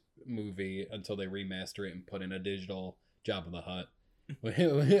first movie until they remaster it and put in a digital Jabba the Hutt. I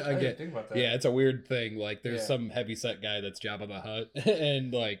didn't think about that. Yeah, it's a weird thing. Like there's some heavyset guy that's Jabba the Hutt,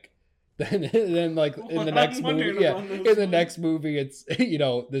 and like then like in the next movie, it's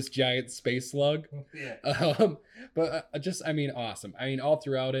this giant space slug. Yeah. But awesome. I mean, all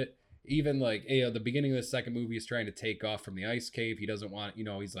throughout it. Even like the beginning of the second movie is trying to take off from the ice cave. He doesn't want,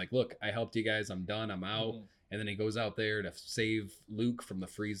 he's like, look, I helped you guys. I'm done. I'm out. And then he goes out there to save Luke from the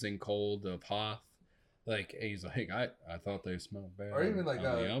freezing cold of Hoth. Like, and he's like, I thought they smelled bad. Or even like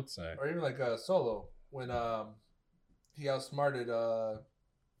on the outside. Or even like Solo when he outsmarted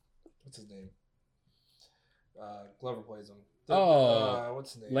what's his name? Glover plays him.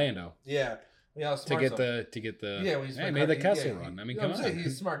 What's his name? Lando. Yeah. Yeah, to get the he made the Kessel Run. I mean, come on. He's a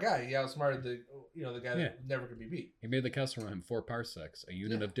smart guy. He outsmarted the guy that never could be beat. He made the Kessel Run in 4 parsecs, a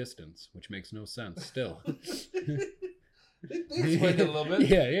unit of distance, which makes no sense still. They explained it a little bit.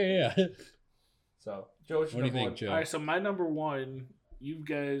 Yeah. So, Joe, what do you think, Joe? All right, so my number one, you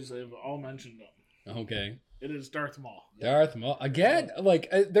guys have all mentioned them. Okay. It is Darth Maul. Darth Maul again. Like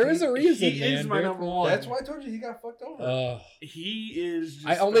there is a reason. He is my number one. That's why I told you he got fucked over. He is. Just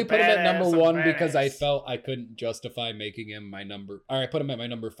I only put him at number one because I felt I couldn't justify making him my number. Or I put him at my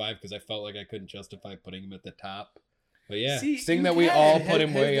number 5 because I felt like I couldn't justify putting him at the top. But yeah, seeing that we all put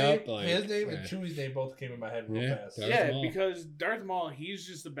him way up, like his name and Chewie's name both came in my head real fast. Because Darth Maul, he's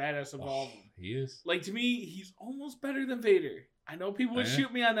just the badass of all of them. He is. Like to me, he's almost better than Vader. I know people would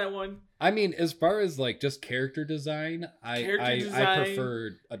shoot me on that one. I mean, as far as like just character design, I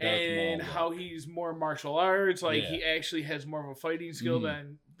preferred a Darth Maul. And how he's more martial arts. Like he actually has more of a fighting skill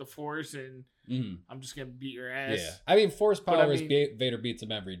than the Force, and I'm just gonna beat your ass. Yeah, I mean, Force powers. Vader beats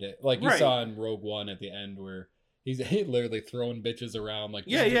him every day. Like you saw in Rogue One at the end where he's literally throwing bitches around, like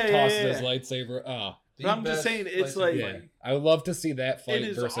tosses his lightsaber. But I'm just saying, it's like I would love to see that fight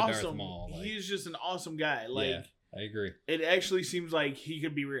versus awesome. Darth Maul. Like, he's just an awesome guy. Like I agree. It actually seems like he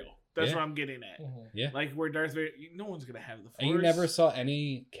could be real. That's what I'm getting at. Yeah. Like where Darth Vader, no one's gonna have the Force. And you never saw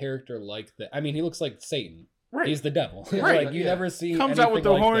any character like that. I mean, he looks like Satan. Right. He's the devil. Right. Like you never see comes out with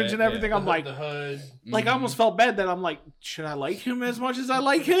the like horns that. and everything. I'm like the hood. Like I almost felt bad that I'm like, should I like him as much as I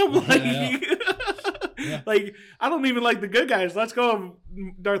like him? Like like I don't even like the good guys. Let's go,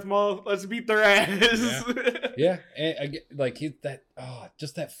 Darth Maul. Let's beat their ass. Yeah. And like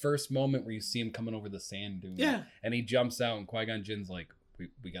just that first moment where you see him coming over the sand dune. Yeah. And he jumps out, and Qui-Gon Jinn's like,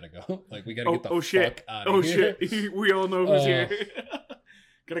 we gotta go. Like we gotta get the fuck out here. of here. Shit! We all know who's here.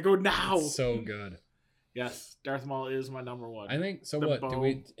 Gotta go now. It's so good. Yes, Darth Maul is my number one. I think so. What do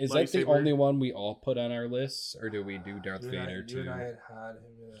we? Is that the only one we all put on our lists, or do we do Darth Vader too? You and I had Han,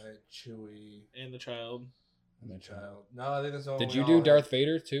 him and I had Chewie, and the child. And the child. No, I think that's all. Did you do Darth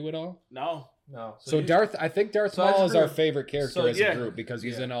Vader too at all? No. No. So I think Darth Maul is our favorite character as a group because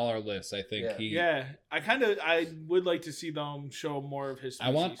he's in all our lists. I think he. Yeah, I would like to see them show more of his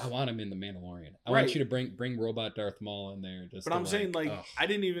species. I want him in the Mandalorian. I want you to bring robot Darth Maul in there. But I'm saying I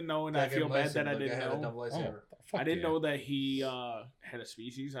didn't even know, and I feel bad that I didn't know. I didn't know that he had a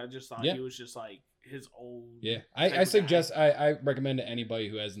species. I just thought he was just like his old. Yeah, I suggest I recommend to anybody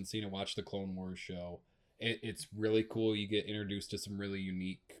who hasn't seen it, watch the Clone Wars show. It's really cool. You get introduced to some really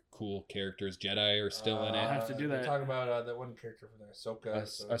unique, cool characters. Jedi are still in it. I have to do that. Talk about that one character from there, Ahsoka.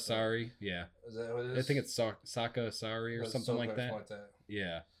 Asari, yeah. Is that what it is? I think it's Sokka Asari or something like that.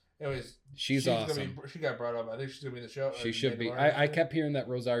 Yeah. Anyways, she's awesome. She got brought up. I think she's gonna be in the show. She should be. I kept hearing that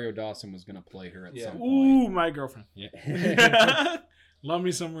Rosario Dawson was gonna play her at some point. Ooh, my girlfriend. Yeah. Love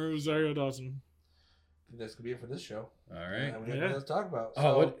me some Rosario Dawson. That's gonna be it for this show. All right. We got nothing to talk about.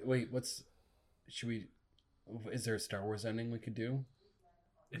 Is there a Star Wars ending we could do?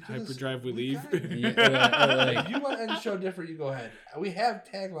 In hyperdrive, we leave. If you want to end the show different, you go ahead. We have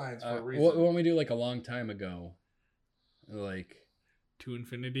taglines for a reason. What when we do like a long time ago, like to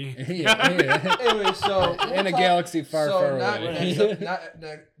infinity. Anyway, so in a galaxy far away. Not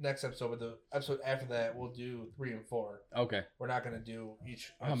next episode, but the episode after that, we'll do 3 and 4. Okay. We're not gonna do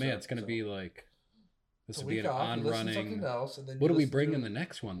each. Oh man, it's gonna be like. This will be an on-running. What do we bring in the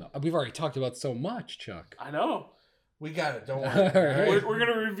next one, though? We've already talked about so much, Chuck. I know. We got it. Don't worry. We're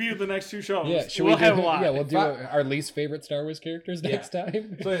going to review the next 2 shows. Yeah, we'll have a lot. Yeah, we'll do our least favorite Star Wars characters next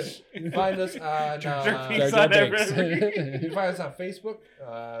time. So find us on... you can find us on Facebook,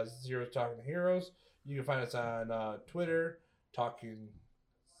 Zero Talking Heroes. You can find us on Twitter, Talking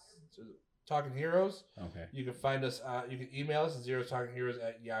Heroes. Okay. You can find us. You can email us at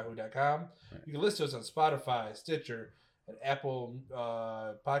zerotalkingheroes@yahoo.com. Right. You can listen to us on Spotify, Stitcher, and Apple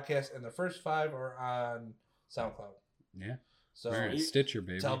Podcasts, and the first 5 are on SoundCloud. Yeah. So Stitcher,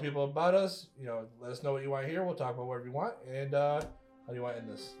 baby. Tell people about us. Let us know what you want to hear. We'll talk about whatever you want. And how do you want to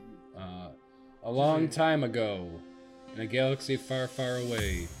end this? A long time ago, in a galaxy far, far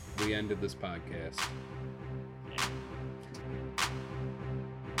away, we ended this podcast.